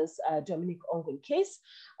versus Dominic Ongwen case.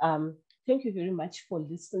 Thank you very much for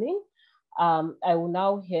listening. I will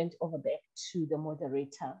now hand over back to the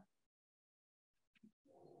moderator.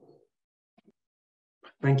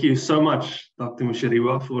 Thank you so much, Dr.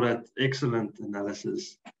 Mushariwa, for that excellent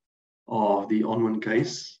analysis of the Ongwen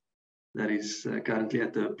case that is currently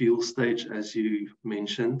at the appeal stage, as you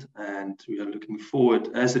mentioned, and we are looking forward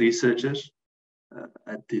as researchers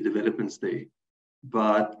at the developments there.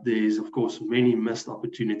 But there's, of course, many missed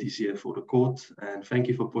opportunities here for the court, and thank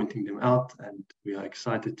you for pointing them out, and we are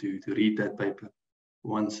excited to read that paper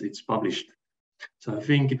once it's published. So I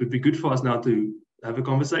think it would be good for us now to have a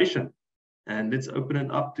conversation, and let's open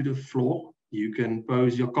it up to the floor. You can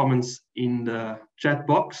pose your comments in the chat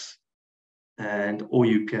box, or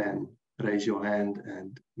you can raise your hand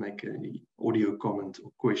and make an audio comment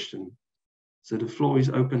or question. So the floor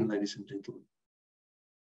is open, ladies and gentlemen.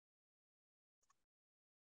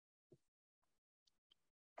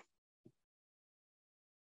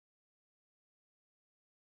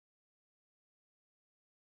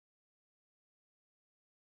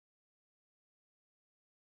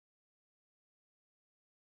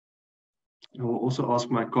 I will also ask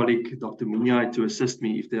my colleague, Dr. Munyai, to assist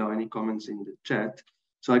me if there are any comments in the chat.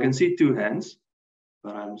 So I can see 2 hands,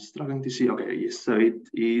 but I'm struggling to see. Okay, yes. So it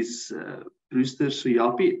is Brewster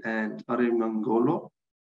Suyapi and Are Nangolo.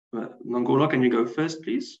 Nangolo, can you go first,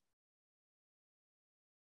 please?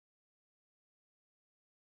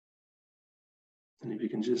 And if you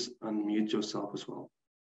can just unmute yourself as well.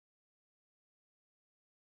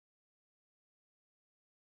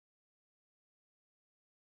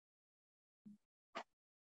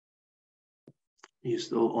 You're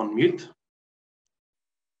still on mute.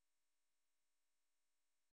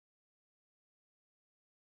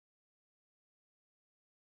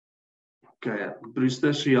 Okay, Brewster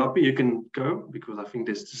Suyapi, you can go because I think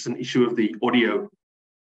there's just an issue of the audio.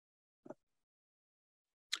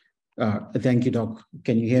 Thank you, Doc.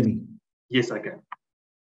 Can you hear me? Yes, I can.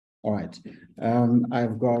 All right.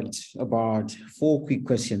 I've got about 4 quick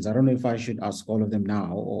questions. I don't know if I should ask all of them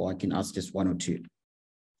now or I can ask just 1 or 2.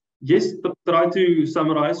 Yes, but try to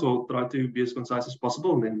summarize or try to be as concise as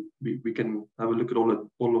possible, and then we can have a look at all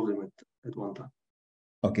of them at one time.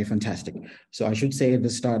 Okay, fantastic. So I should say at the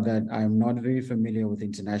start that I'm not very familiar with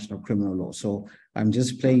international criminal law. So I'm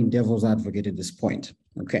just playing devil's advocate at this point.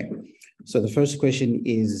 Okay. So the first question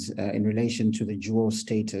is in relation to the dual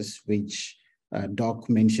status, which Doc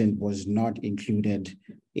mentioned was not included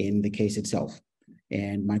in the case itself.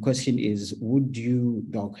 And my question is, would you,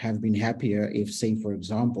 Doc, have been happier if, say, for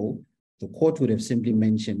example, the court would have simply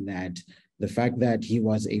mentioned that the fact that he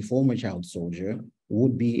was a former child soldier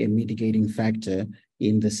would be a mitigating factor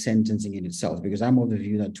in the sentencing in itself? Because I'm of the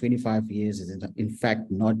view that 25 years is in fact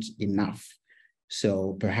not enough.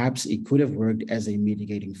 So perhaps it could have worked as a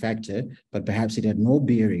mitigating factor, but perhaps it had no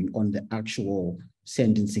bearing on the actual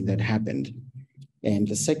sentencing that happened. And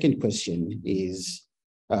the second question is,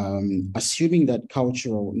 assuming that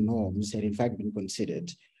cultural norms had in fact been considered,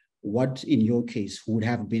 what in your case would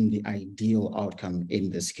have been the ideal outcome in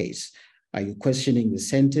this case? Are you questioning the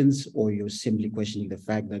sentence, or you're simply questioning the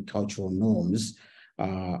fact that cultural norms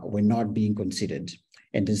were not being considered?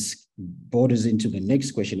 And this borders into the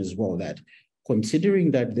next question as well, that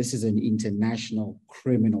considering that this is an international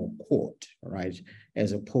criminal court, right,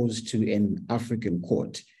 as opposed to an African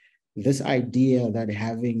court, this idea that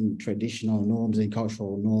having traditional norms and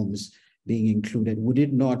cultural norms being included, would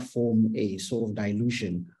it not form a sort of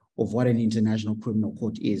dilution of what an international criminal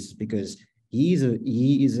court is? Because he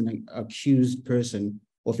is an accused person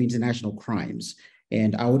of international crimes.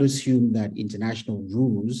 And I would assume that international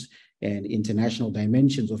rules and international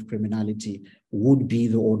dimensions of criminality would be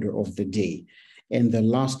the order of the day. And the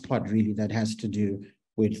last part really that has to do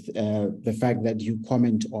with the fact that you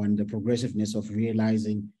comment on the progressiveness of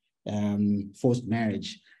realizing forced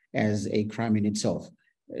marriage as a crime in itself.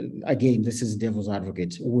 Again, this is devil's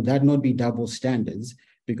advocate. Would that not be double standards?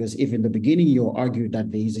 Because if in the beginning you argued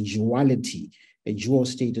that there is a duality, a dual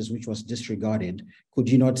status which was disregarded, could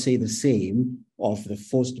you not say the same of the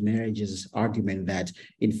forced marriages argument that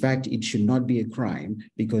in fact it should not be a crime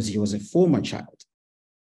because he was a former child?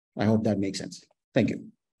 I hope that makes sense. Thank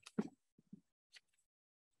you.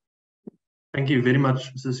 Thank you very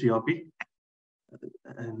much, Mr. Suyapi.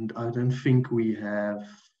 And I don't think we have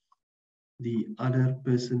the other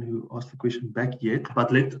person who asked the question back yet,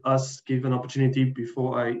 but let us give an opportunity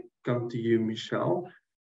before I come to you, Michelle.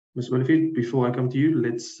 Ms. Olivier, before I come to you,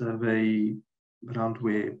 let's have a round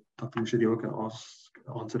where Dr. Mushariwa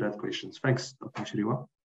can answer that questions. Thanks, Dr. Mushariwa.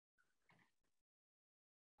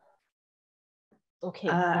 Okay.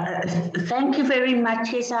 Thank you very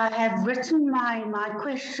much. Yes, I have written my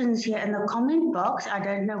questions here in the comment box. I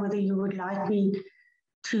don't know whether you would like me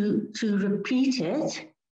to repeat it.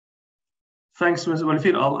 Thanks, Ms.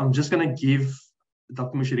 Olivier. I'm just going to give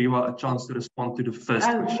Dr. Mushariwa a chance to respond to the first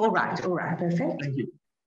question. All right, perfect. Thank you.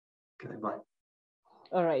 Okay, bye.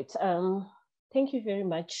 All right. Thank you very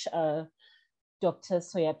much, Dr.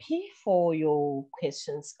 Suyapi, for your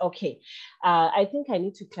questions. Okay, I think I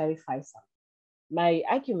need to clarify some. My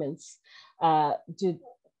arguments are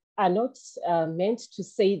not meant to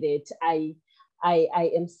say that I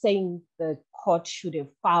am saying the court should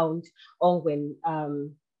have found Ongwen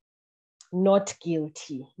not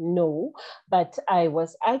guilty. No, but I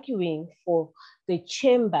was arguing for the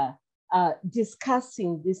chamber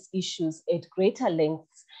discussing these issues at greater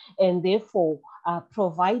lengths and therefore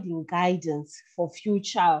providing guidance for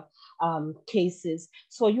future cases.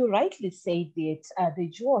 So you rightly say that the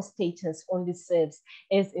dual status only serves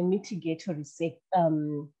as a mitigatory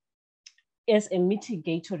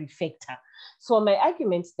factor. So my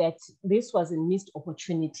argument that this was a missed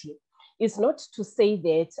opportunity is not to say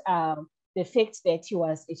that the fact that he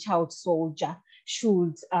was a child soldier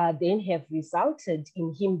should then have resulted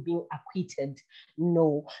in him being acquitted.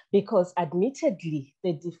 No, because admittedly,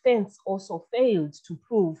 the defense also failed to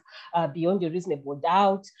prove beyond a reasonable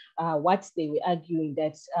doubt what they were arguing,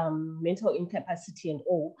 that mental incapacity and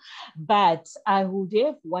all. But I would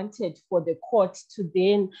have wanted for the court to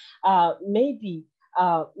then maybe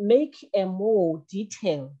make a more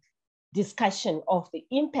detailed discussion of the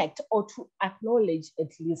impact, or to acknowledge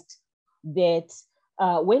at least that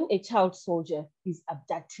when a child soldier is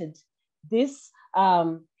abducted, this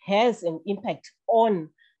has an impact on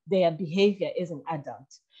their behavior as an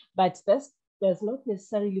adult. But this does not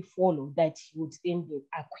necessarily follow that he would then be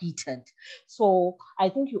acquitted. So I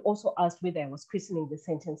think you also asked whether I was questioning the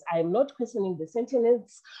sentence. I am not questioning the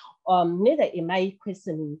sentence, neither am I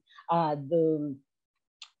questioning the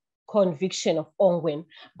conviction of Ongwen,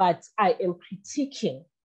 but I am critiquing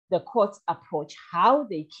the court's approach, how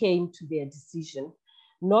they came to their decision,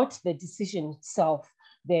 not the decision itself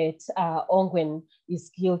that Ongwen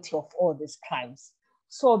is guilty of all these crimes.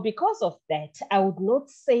 So because of that, I would not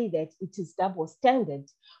say that it is double standard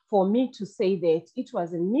for me to say that it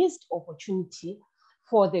was a missed opportunity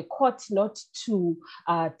for the court not to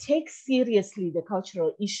take seriously the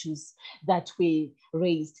cultural issues that were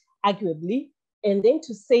raised, arguably, and then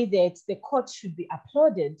to say that the court should be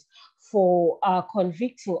applauded for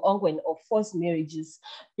convicting Ongwen of forced marriages,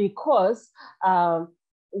 because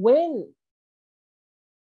when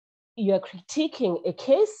you're critiquing a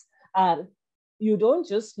case, you don't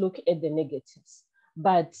just look at the negatives,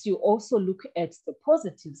 but you also look at the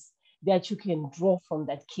positives that you can draw from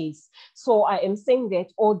that case. So I am saying that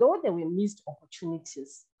although there were missed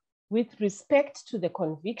opportunities with respect to the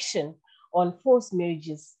conviction on forced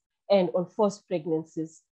marriages and on forced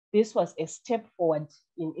pregnancies, this was a step forward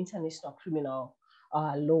in international criminal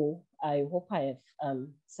law. I hope I have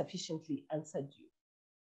sufficiently answered you.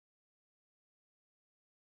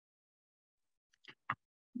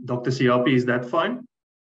 Dr. Siapi, is that fine?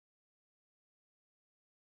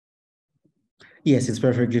 Yes, it's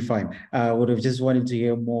perfectly fine. I would have just wanted to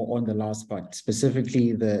hear more on the last part,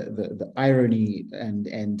 specifically the irony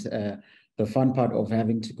and the fun part of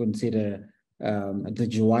having to consider the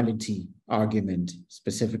duality argument,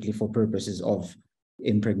 specifically for purposes of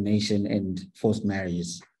impregnation and forced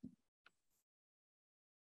marriages.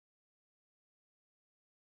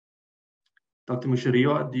 Dr.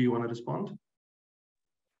 Mushariwa, do you want to respond?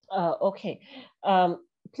 Okay.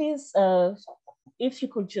 Please, if you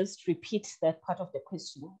could just repeat that part of the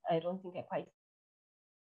question. I don't think I quite.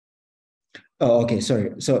 Oh, okay,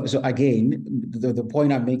 sorry. So again, the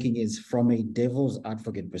point I'm making is from a devil's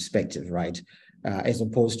advocate perspective, right? As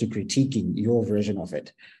opposed to critiquing your version of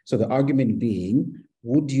it. So the argument being,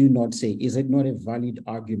 would you not say, is it not a valid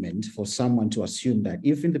argument for someone to assume that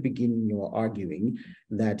if in the beginning you are arguing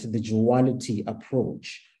that the duality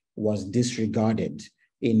approach was disregarded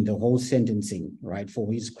in the whole sentencing, right,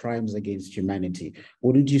 for his crimes against humanity,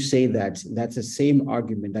 wouldn't you say that that's the same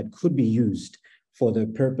argument that could be used for the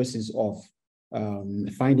purposes of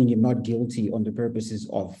finding him not guilty on the purposes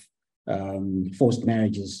of forced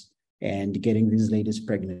marriages and getting these ladies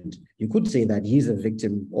pregnant? You could say that he's a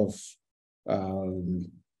victim of,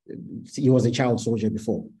 he was a child soldier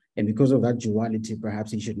before, and because of that duality,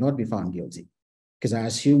 perhaps he should not be found guilty. Because I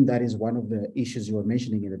assume that is one of the issues you were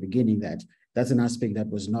mentioning in the beginning, that that's an aspect that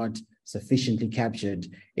was not sufficiently captured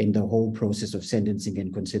in the whole process of sentencing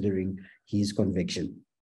and considering his conviction.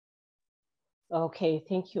 Okay,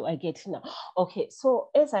 thank you. I get it now. Okay, so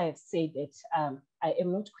as I have said that I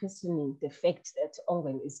am not questioning the fact that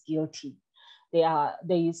Ongwen is guilty. There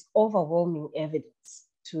is overwhelming evidence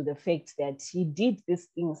to the fact that he did these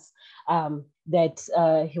things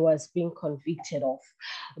that he was being convicted of.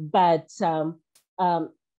 But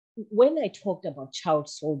when I talked about child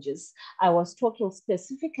soldiers, I was talking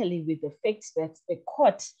specifically with the fact that the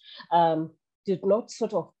court did not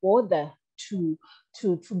sort of bother to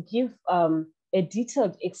give a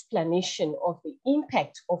detailed explanation of the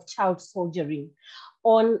impact of child soldiering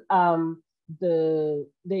on the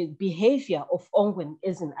behavior of Ongwen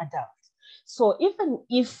as an adult. So even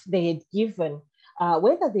if they had given,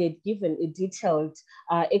 whether they had given a detailed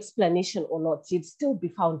explanation or not, he'd still be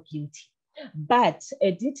found guilty. But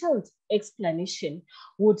a detailed explanation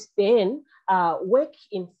would then work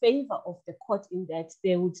in favor of the court, in that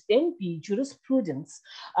there would then be jurisprudence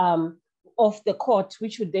of the court,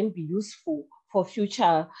 which would then be useful for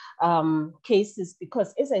future cases,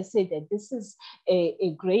 because as I said, that this is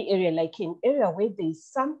a gray area, like an area where there's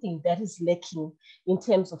something that is lacking in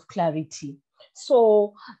terms of clarity.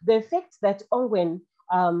 So the fact that Ongwen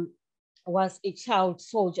was a child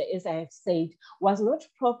soldier, as I have said, was not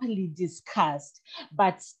properly discussed,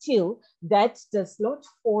 but still that does not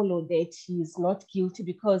follow that he is not guilty,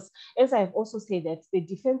 because as I've also said, that the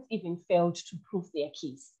defense even failed to prove their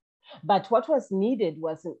case. But what was needed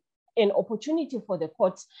was an opportunity for the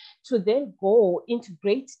court to then go into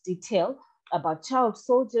great detail about child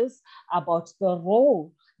soldiers, about the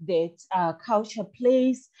role that culture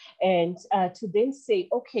plays, and to then say,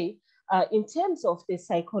 okay, in terms of the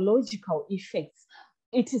psychological effects,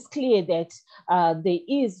 it is clear that there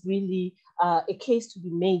is really a case to be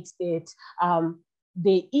made that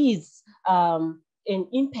there is an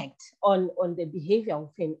impact on the behavior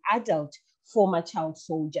of an adult former child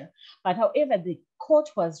soldier. But however, the court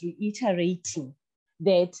was reiterating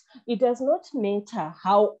that it does not matter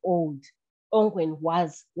how old Ongwen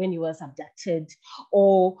was when he was abducted,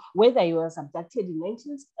 or whether he was abducted in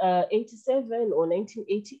 1987 or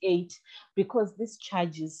 1988, because these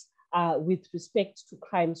charges are with respect to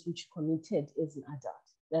crimes which committed as an adult.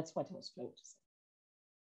 That's what I was trying to say.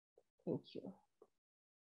 Thank you.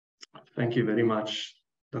 Thank you very much,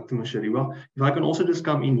 Dr. Musheriwa. If I can also just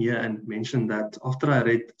come in here and mention that after I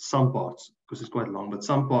read some parts, because it's quite long, but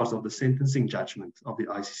some parts of the sentencing judgment of the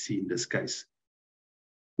ICC in this case,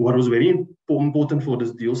 what was very important for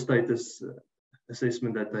this dual status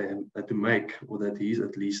assessment that they had to make, or that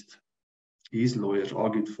at least his lawyers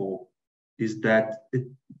argued for, is that it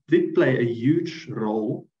did play a huge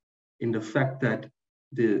role in the fact that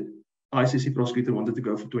the ICC prosecutor wanted to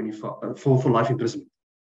go for life imprisonment.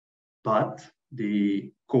 But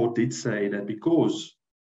the court did say that because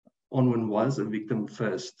Ongwen was a victim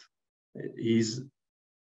first, his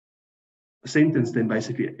sentence then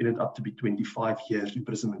basically ended up to be 25 years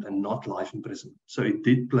imprisonment and not life imprisonment. So it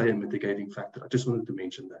did play a mitigating factor. I just wanted to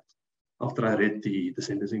mention that. After I read the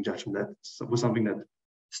sentencing judgment, that was something that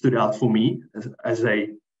stood out for me as a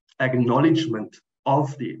acknowledgement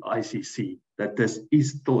of the ICC that this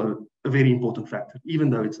is still a very important factor, even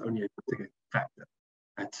though it's only a mitigating factor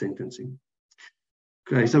at sentencing.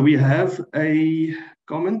 Okay, so we have a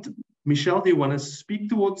comment. Michelle, do you want to speak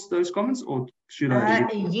towards those comments, or should I?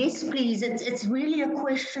 Yes, please. It's really a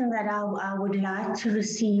question that I would like to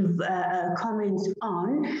receive comments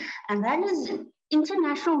on, and that is,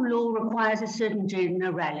 international law requires a certain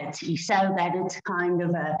generality so that it's kind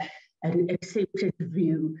of an accepted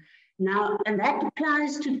view. Now, and that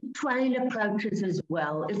applies to TWAIL approaches as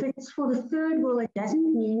well. If it's for the third world, it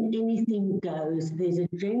doesn't mean anything goes. There's a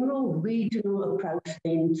general regional approach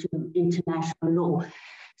then to international law.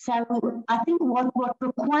 So I think what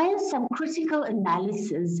requires some critical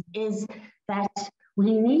analysis is that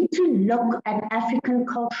we need to look at African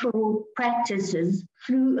cultural practices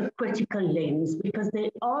through a critical lens, because there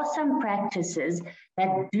are some practices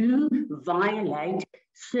that do violate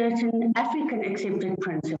certain African accepted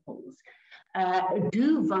principles,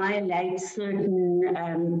 do violate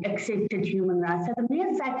certain accepted human rights. So the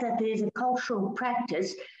mere fact that there's a cultural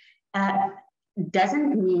practice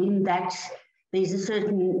doesn't mean that there's a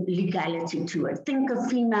certain legality to it. Think of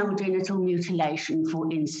female genital mutilation, for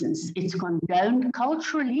instance. It's condoned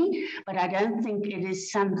culturally, but I don't think it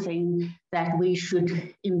is something that we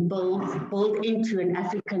should build into an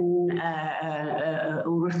African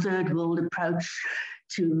or a third world approach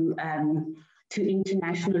to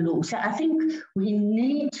international law. So I think we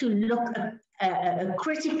need to look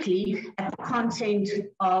critically at the content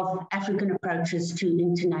of African approaches to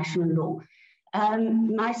international law.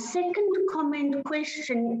 My second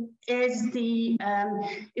question is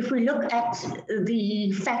if we look at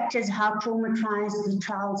the factors, how traumatized the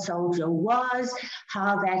child soldier was,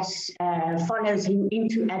 how that follows him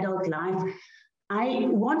into adult life, I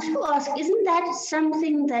want to ask, isn't that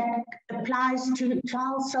something that applies to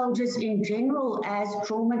child soldiers in general as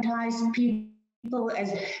traumatized people,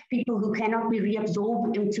 as people who cannot be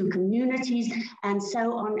reabsorbed into communities, and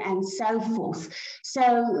so on and so forth? So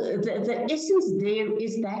the essence there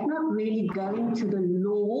is that not really going to the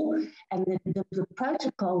law and the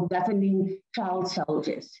protocol governing child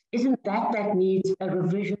soldiers. Isn't that needs a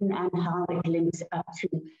revision, and how it links up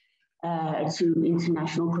to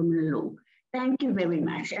international criminal law? Thank you very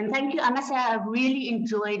much. And thank you. I must say, I really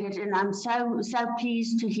enjoyed it, and I'm so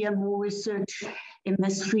pleased to hear more research in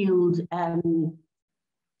this field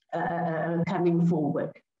coming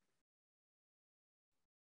forward.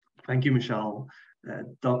 Thank you, Michelle.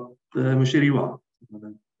 Dr. Musheriwa,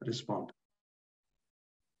 respond.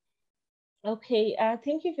 Okay,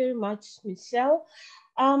 thank you very much, Michelle.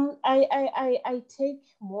 I take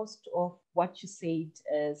most of what you said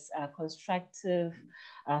as constructive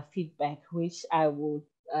feedback, which I would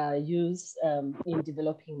use in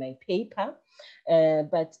developing my paper.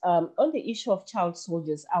 But on the issue of child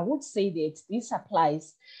soldiers, I would say that this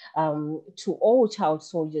applies to all child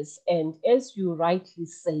soldiers. And as you rightly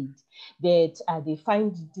said, that they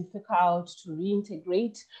find it difficult to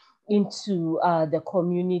reintegrate into the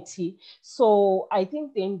community. So I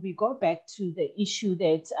think then we go back to the issue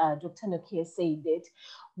that Dr. Nokia said, that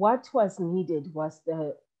what was needed was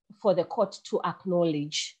for the court to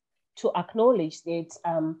acknowledge that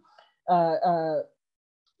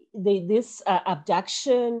this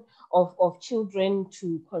abduction of children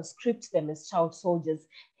to conscript them as child soldiers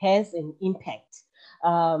has an impact.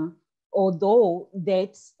 Although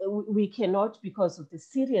that we cannot, because of the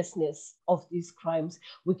seriousness of these crimes,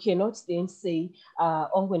 we cannot then say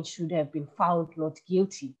Ongwen should have been found not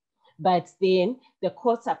guilty. But then the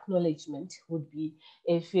court's acknowledgement would be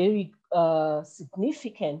a very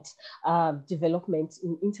significant development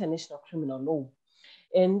in international criminal law.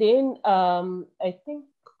 And then I think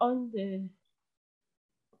on the,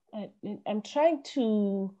 I'm trying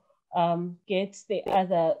to get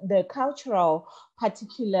the cultural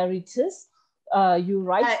particularities. You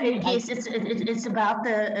write. Yes, it's about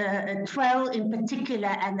the TWAIL in particular,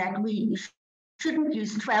 and that we shouldn't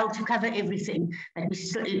use TWAIL to cover everything, that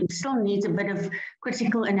it still needs a bit of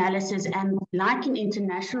critical analysis. And like in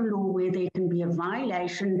international law, where there can be a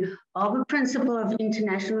violation of a principle of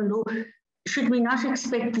international law, should we not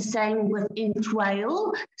expect the same within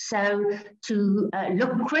TWAIL? So to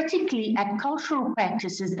look critically at cultural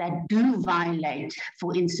practices that do violate,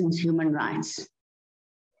 for instance, human rights.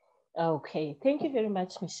 Okay, thank you very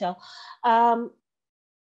much, Michelle.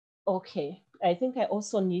 Okay, I think I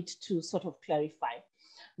also need to sort of clarify.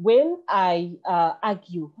 When I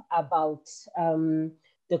argue about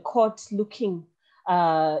the court looking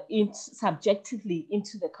subjectively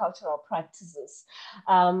into the cultural practices,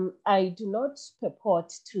 I do not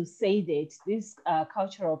purport to say that these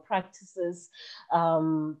cultural practices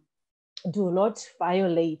do not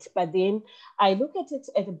violate, but then I look at it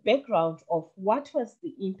at the background of what was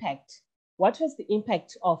the impact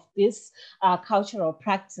of this cultural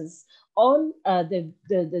practice on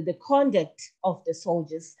the conduct of the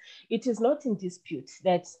soldiers. It is not in dispute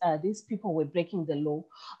that these people were breaking the law,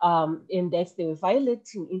 and that they were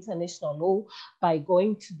violating international law by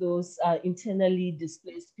going to those internally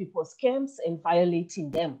displaced people's camps and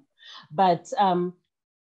violating them. But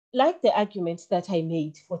like the argument that I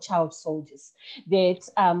made for child soldiers, that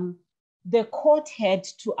the court had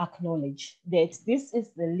to acknowledge that this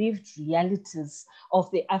is the lived realities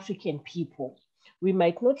of the African people. We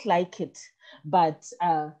might not like it, but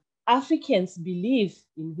Africans believe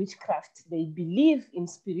in witchcraft. They believe in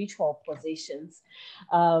spiritual possessions.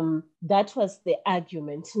 That was the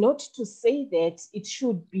argument, not to say that it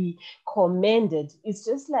should be commended. It's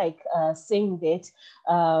just like saying that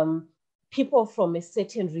people from a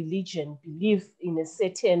certain religion believe in a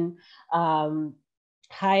certain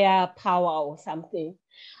higher power or something.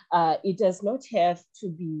 It does not have to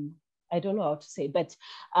be, I don't know how to say, but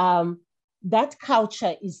that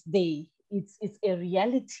culture is there. It's a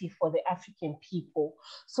reality for the African people.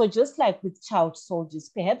 So just like with child soldiers,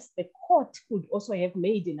 perhaps the court could also have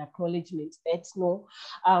made an acknowledgement that no,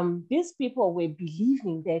 these people were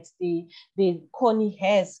believing that the Connie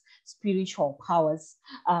has spiritual powers,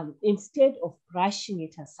 instead of brushing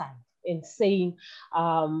it aside and saying,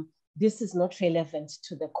 this is not relevant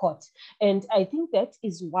to the court. And I think that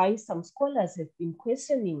is why some scholars have been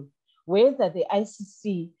questioning whether the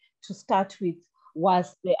ICC, to start with,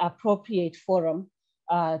 was the appropriate forum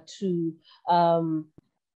to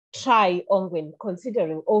try Ongwen,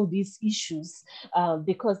 considering all these issues,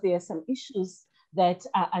 because there are some issues that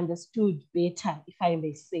are understood better, if I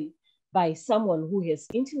may say, by someone who has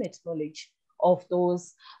intimate knowledge of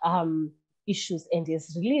those issues and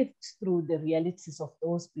has lived through the realities of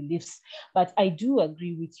those beliefs. But I do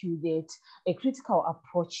agree with you that a critical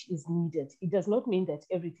approach is needed. It does not mean that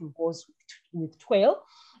everything goes with TWAIL,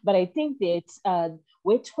 but I think that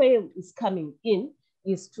where TWAIL is coming in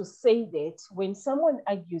is to say that when someone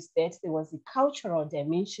argues that there was a cultural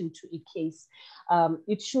dimension to a case,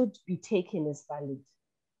 it should be taken as valid,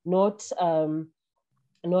 not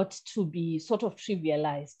to be sort of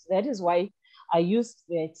trivialized. That is why I used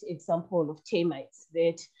that example of termites,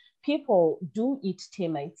 that people do eat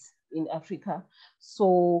termites in Africa.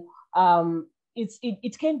 So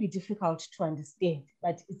it can be difficult to understand,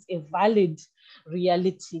 but it's a valid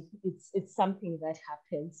reality. It's something that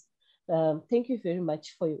happens. Thank you very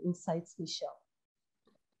much for your insights, Michelle.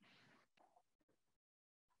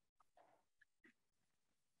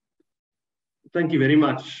 Thank you very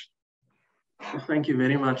much. Thank you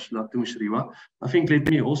very much, Dr. Mushariwa. I think let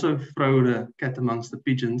me also throw the cat amongst the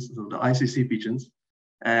pigeons, or the ICC pigeons,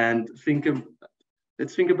 and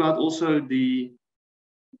let's think about also the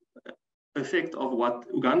effect of what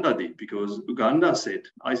Uganda did, because Uganda said,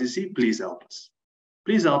 ICC, please help us.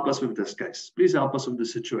 Please help us with this case. Please help us with the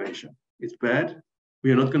situation. It's bad.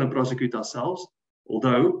 We are not going to prosecute ourselves,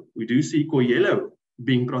 although we do see TWAIL-er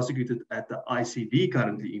being prosecuted at the ICD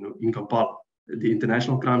currently in Kampala, the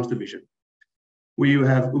International Crimes Division. We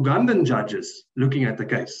have Ugandan judges looking at the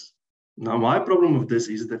case. Now, my problem with this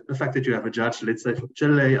is that the fact that you have a judge, let's say from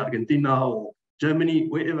Chile, Argentina, or Germany,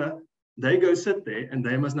 wherever, they go sit there and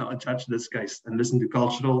they must now judge this case and listen to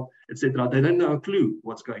cultural, etc. They don't know a clue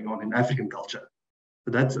what's going on in African culture.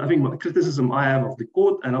 But that's, I think, my criticism I have of the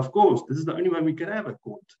court. And of course, this is the only way we can have a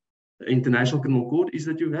court. The International Criminal Court is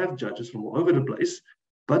that you have judges from all over the place,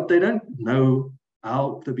 but they don't know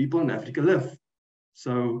how the people in Africa live.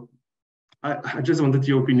 So I just wanted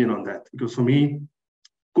your opinion on that, because for me,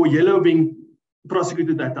 TWAIL-er being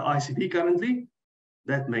prosecuted at the ICD currently,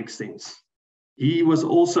 that makes sense. He was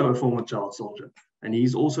also a former child soldier, and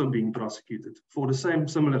he's also being prosecuted for the same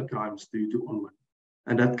similar crimes to Ongwen.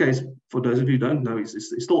 And that case, for those of you who don't know,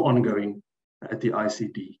 is still ongoing at the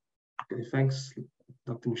ICD. Okay, thanks,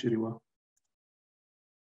 Dr. Mushariwa.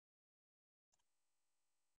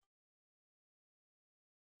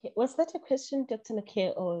 Was that a question, Dr.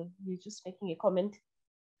 Nake, or you just making a comment?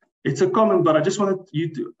 It's a comment, but I just wanted you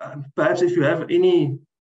to, perhaps if you have any,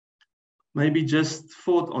 maybe just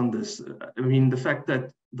thought on this. I mean, the fact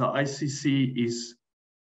that the ICC is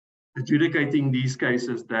adjudicating these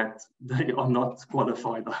cases that they are not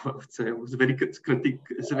qualified, I would say. It was a very critical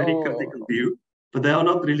view, but they are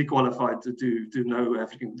not really qualified to know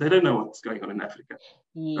African. They don't know what's going on in Africa.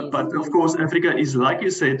 Yes, but of course, Africa is, like you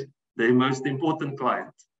said, their most important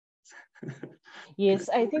client. Yes,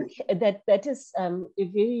 I think that is a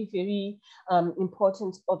very, very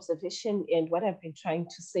important observation. And what I've been trying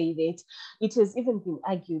to say, that it has even been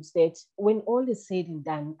argued that when all is said and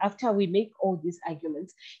done, after we make all these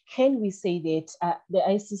arguments, can we say that the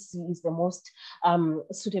ICC is the most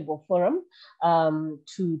suitable forum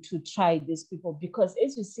to try these people? Because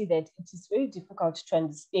as you see that it is very difficult to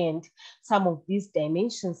understand some of these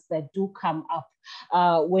dimensions that do come up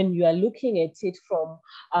when you are looking at it from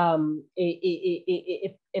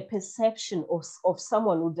a perception of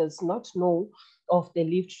someone who does not know of the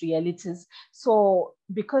lived realities. So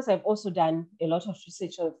because I've also done a lot of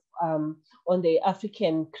research on the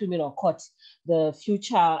African Criminal Court, the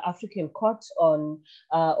future African Court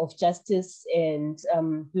of Justice and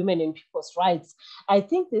Women and People's Rights, I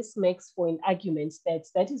think this makes for an argument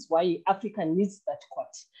that is why Africa needs that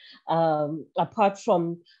court. Apart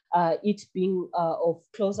from it being of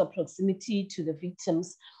closer proximity to the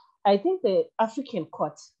victims, I think the African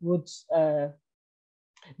court would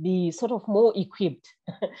be sort of more equipped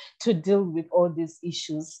to deal with all these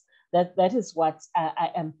issues. That is what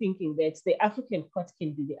I am thinking, that the African court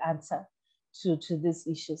can be the answer to these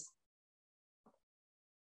issues.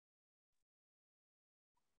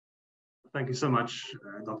 Thank you so much,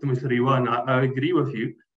 Dr. Mushariwa, and I agree with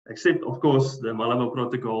you, except of course the Malabo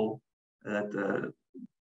Protocol that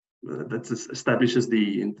establishes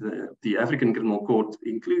the African Criminal Court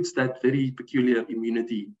includes that very peculiar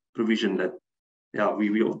immunity provision that, yeah, we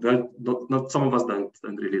not some of us don't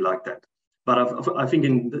really like that. But I think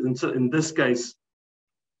in this case,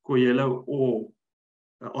 TWAIL-er or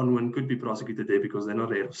Ongwen could be prosecuted there because they're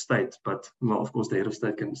not head of state. But well, of course, the head of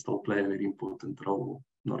state can still play a very important role,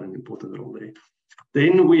 not an important role there.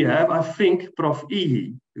 Then we have, I think, Prof.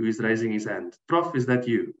 Ihi, who is raising his hand. Prof, is that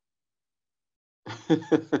you?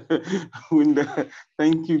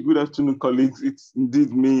 Thank you. Good afternoon, colleagues. It's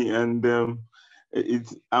indeed me, and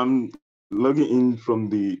I'm logging in from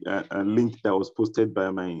the link that was posted by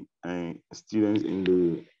my students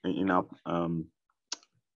in our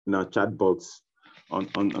chat box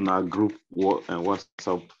on our group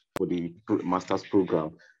WhatsApp for the master's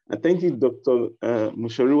program. And thank you, Dr.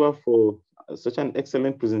 Mushariwa, for such an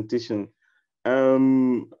excellent presentation.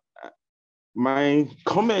 My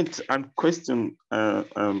comment and question,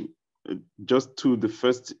 just to the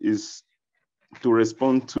first, is to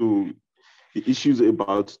respond to the issues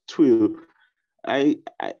about TWAIL. I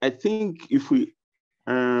think if we,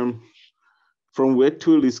 from where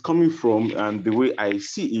TWAIL is coming from and the way I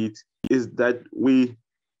see it, is that we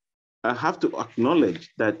have to acknowledge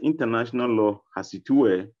that international law, as it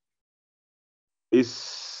were,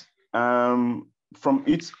 is from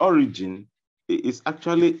its origin, is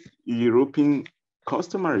actually European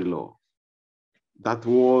customary law that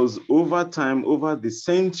was over time, over the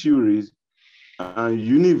centuries,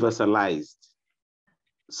 universalized.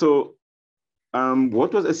 So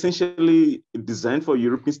what was essentially designed for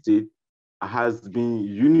European state has been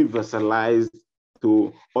universalized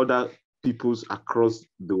to other peoples across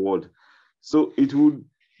the world. So it would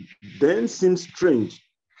then seem strange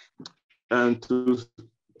to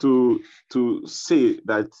say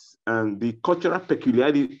that the cultural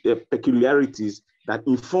peculiarities that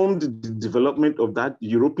informed the development of that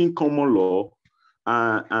European common law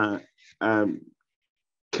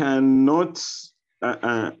cannot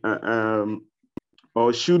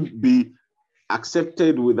or should be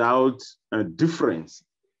accepted without a difference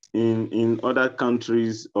in other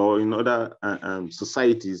countries or in other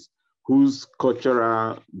societies whose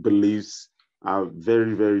cultural beliefs are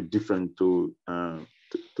very, very different to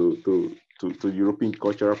European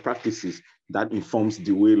cultural practices that informs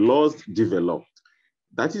the way laws develop.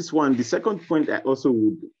 That is one. The second point I also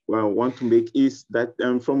would want to make is that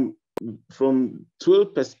from TWAIL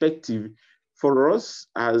perspective, for us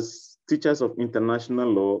as teachers of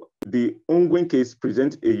international law, the Ongwen case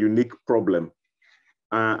presents a unique problem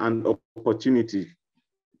and opportunity.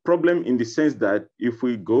 Problem in the sense that if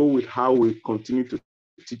we go with how we continue to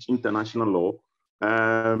teach international law,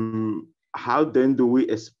 how then do we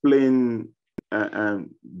explain the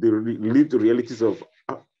lived realities of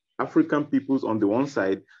African peoples on the one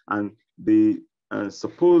side and the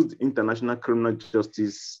supposed international criminal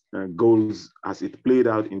justice goals as it played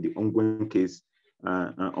out in the Ongwen case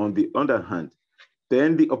on the other hand?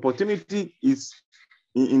 Then the opportunity is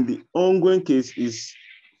in the Ongwen case is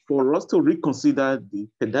for us to reconsider the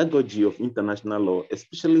pedagogy of international law,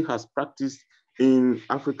 especially as practiced in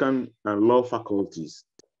African law faculties.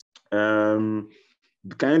 The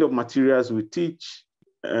kind of materials we teach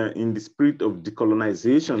in the spirit of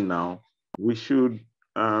decolonization now, we should,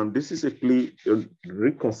 this is a plea to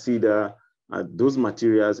reconsider those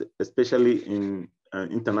materials, especially in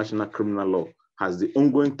international criminal law, as the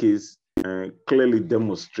Ongwen case clearly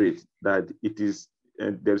demonstrates that it is,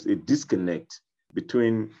 there's a disconnect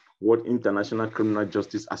between what international criminal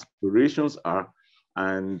justice aspirations are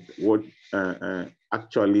and what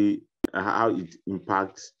actually, how it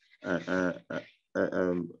impacts the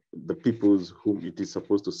peoples whom it is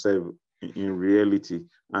supposed to serve in reality.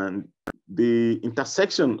 And the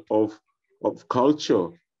intersection of culture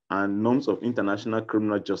and norms of international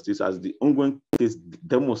criminal justice, as the Ongwen case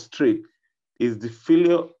demonstrate, is the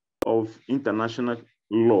failure of international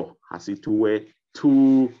law, as it were,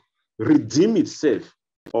 to redeem itself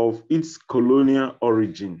of its colonial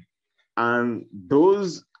origin. And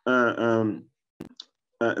those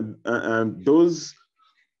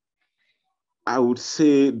I would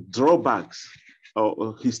say drawbacks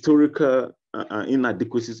or historical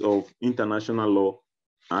inadequacies of international law,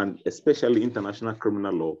 and especially international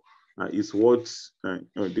criminal law, is what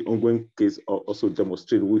the Ongwen case also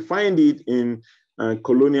demonstrated. We find it in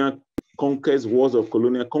colonial conquest, wars of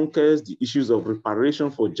colonial conquest, the issues of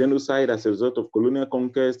reparation for genocide as a result of colonial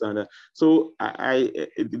conquest. And so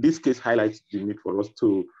this case highlights the need for us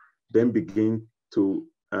to then begin to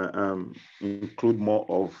include more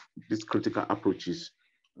of these critical approaches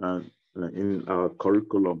in our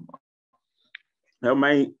curriculum. Now,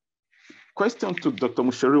 my question to Dr.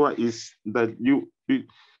 Mushariwa is that you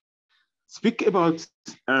speak about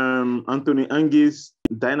Anthony Ange's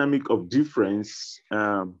dynamic of difference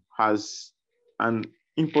has an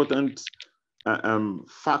important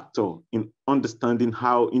factor in understanding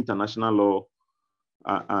how international law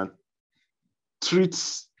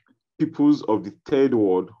treats peoples of the third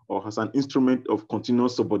world, or as an instrument of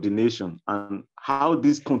continuous subordination, and how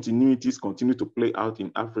these continuities continue to play out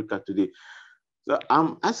in Africa today. So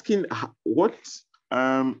I'm asking, what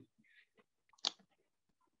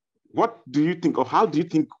do you think, or how do you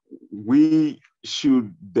think we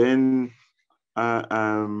should then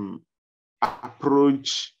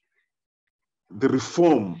approach the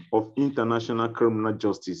reform of international criminal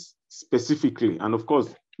justice specifically, and of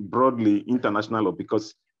course, broadly international law,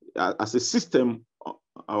 because as a system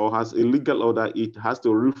or as a legal order, it has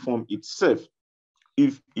to reform itself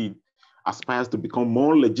if it aspires to become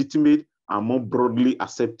more legitimate and more broadly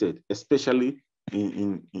accepted, especially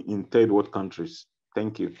in third world countries.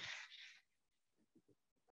 Thank you.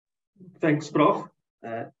 Thanks, Prof.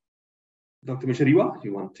 Dr. Mushariwa,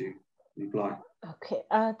 you want to reply? Okay,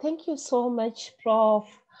 thank you so much, Prof,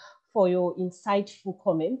 for your insightful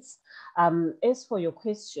comments. As for your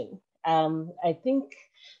question, I think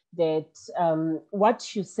that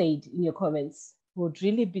what you said in your comments would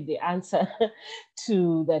really be the answer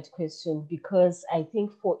to that question, because I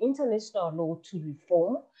think for international law to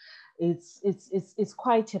reform, it's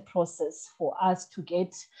quite a process for us to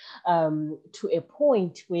get to a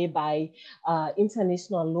point whereby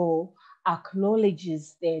international law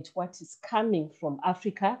acknowledges that what is coming from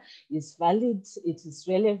Africa is valid, it is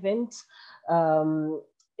relevant, and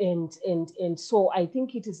so I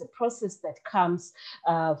think it is a process that comes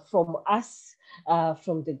from us,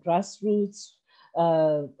 from the grassroots.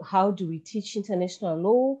 How do we teach international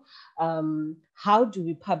law? How do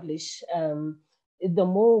we publish? The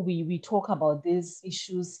more we talk about these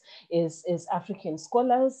issues as African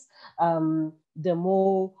scholars, the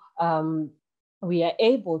more we are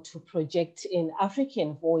able to project an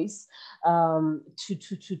African voice to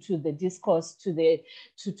the discourse, to the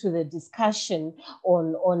discussion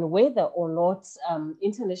on whether or not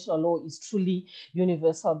international law is truly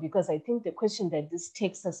universal. Because I think the question that this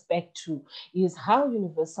takes us back to is how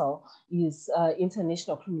universal is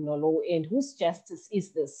international criminal law, and whose justice is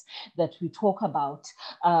this that we talk about?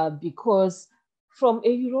 Because from a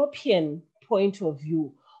European point of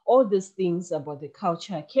view, all these things about the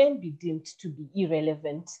culture can be deemed to be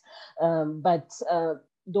irrelevant. But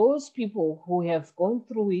those people who have gone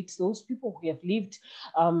through it, those people who have lived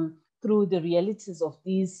through the realities of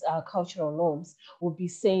these cultural norms will be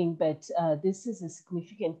saying that this is a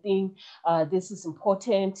significant thing, this is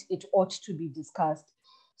important, it ought to be discussed.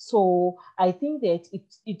 So I think that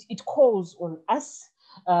it calls on us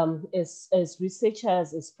as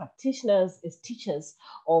researchers, as practitioners, as teachers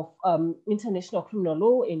of international criminal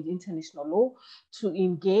law and international law to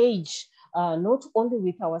engage not only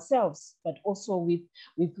with ourselves, but also with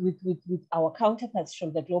our counterparts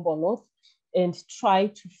from the global north, and try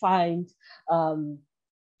to find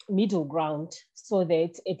middle ground so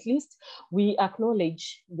that at least we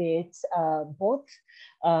acknowledge that both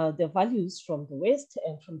the values from the West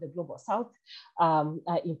and from the global South are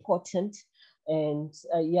important. And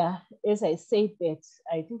yeah, as I said that,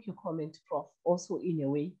 I think your comment, Prof, also in a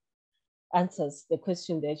way answers the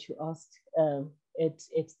question that you asked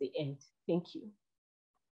at the end. Thank you.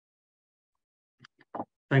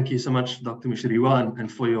 Thank you so much, Dr. Mushariwa,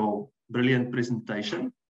 and for your brilliant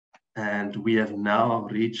presentation. And we have now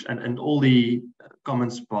reached, and all the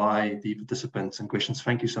comments by the participants and questions,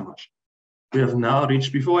 thank you so much. We have now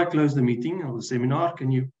reached, before I close the meeting of the seminar,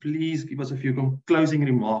 can you please give us a few closing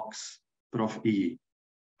remarks, Prof. E.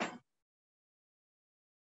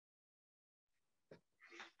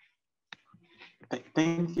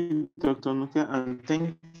 Thank you, Dr. Nuka, and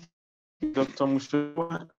thank you, Dr.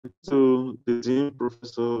 Mushariwa, to the Dean,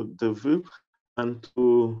 Professor Deville, and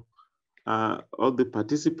to all the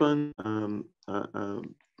participants,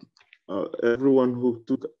 everyone who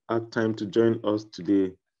took our time to join us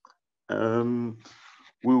today.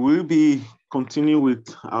 We will be continuing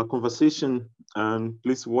with our conversation, and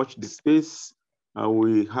please watch the space.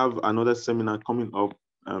 We have another seminar coming up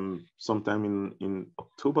sometime in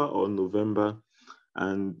October or November,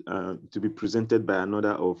 and to be presented by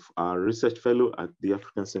another of our research fellow at the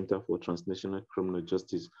African Center for Transnational Criminal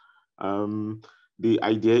Justice. The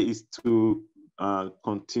idea is to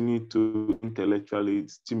continue to intellectually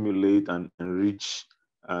stimulate and enrich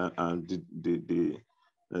the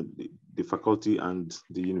faculty and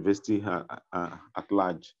the university at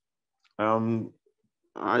large.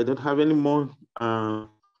 I don't have any more than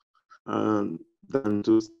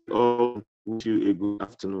to all wish you a good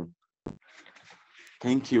afternoon.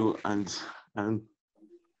 Thank you, and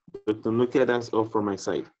Dr. Nuka, that's all from my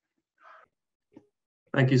side.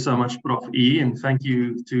 Thank you so much, Prof. E, and thank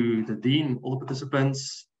you to the Dean, all the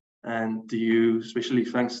participants, and to you, especially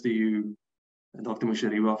thanks to you, Dr.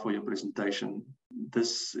 Mushariwa, for your presentation.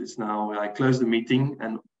 This is now, I close the meeting,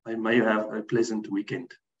 and I may have a pleasant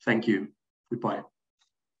weekend. Thank you. Goodbye.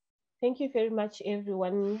 Thank you very much,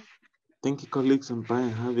 everyone. Thank you, colleagues, and bye.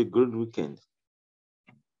 Have a good weekend.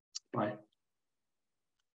 Bye.